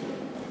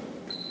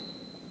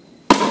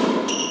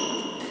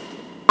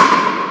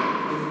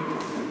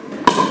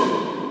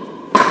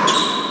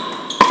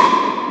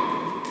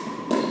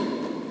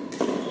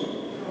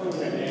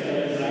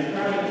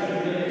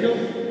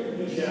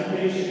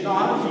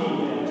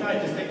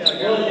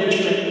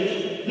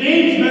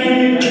 Leads,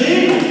 baby!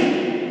 Leads!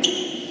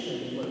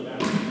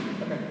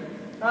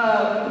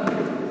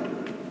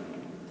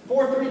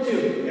 4, 3,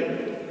 2.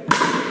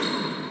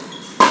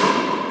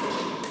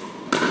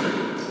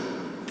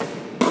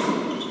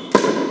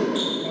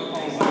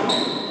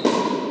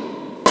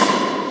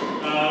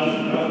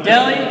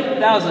 Deli,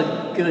 that was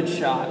a good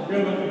shot.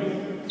 Good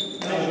one.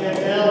 Nice,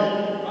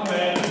 Del. My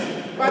bad.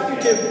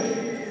 5, 2, 2.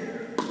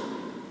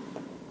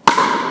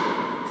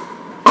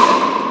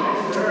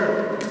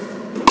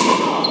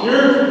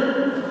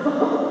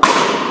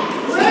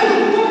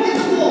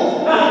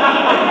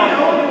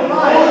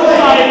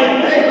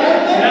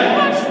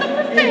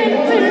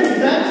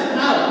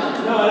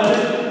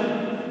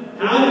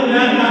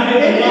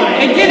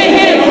 It didn't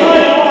hit it.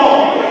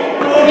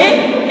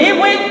 It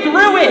went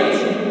through it.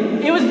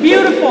 It was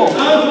beautiful.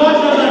 I was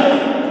watching, I was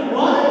like,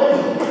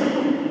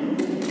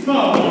 what? Come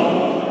on.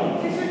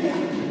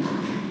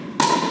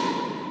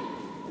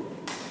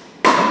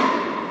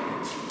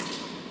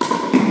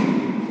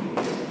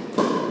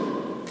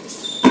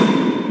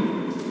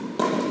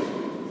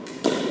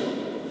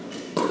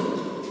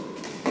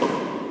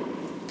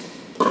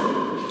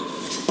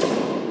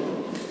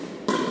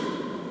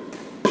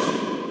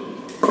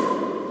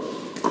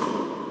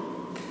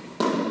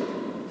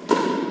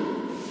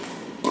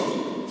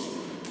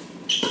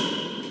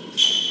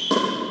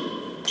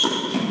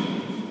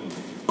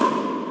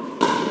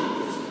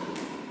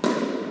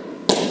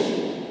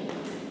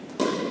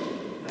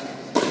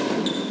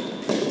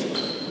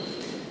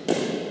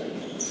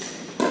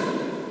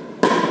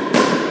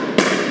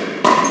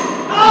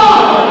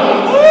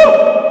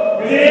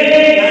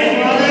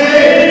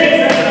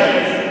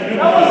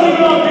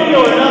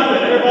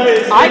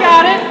 I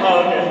got it. Oh,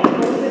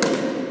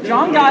 okay.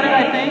 John got it,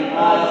 I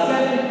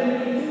think.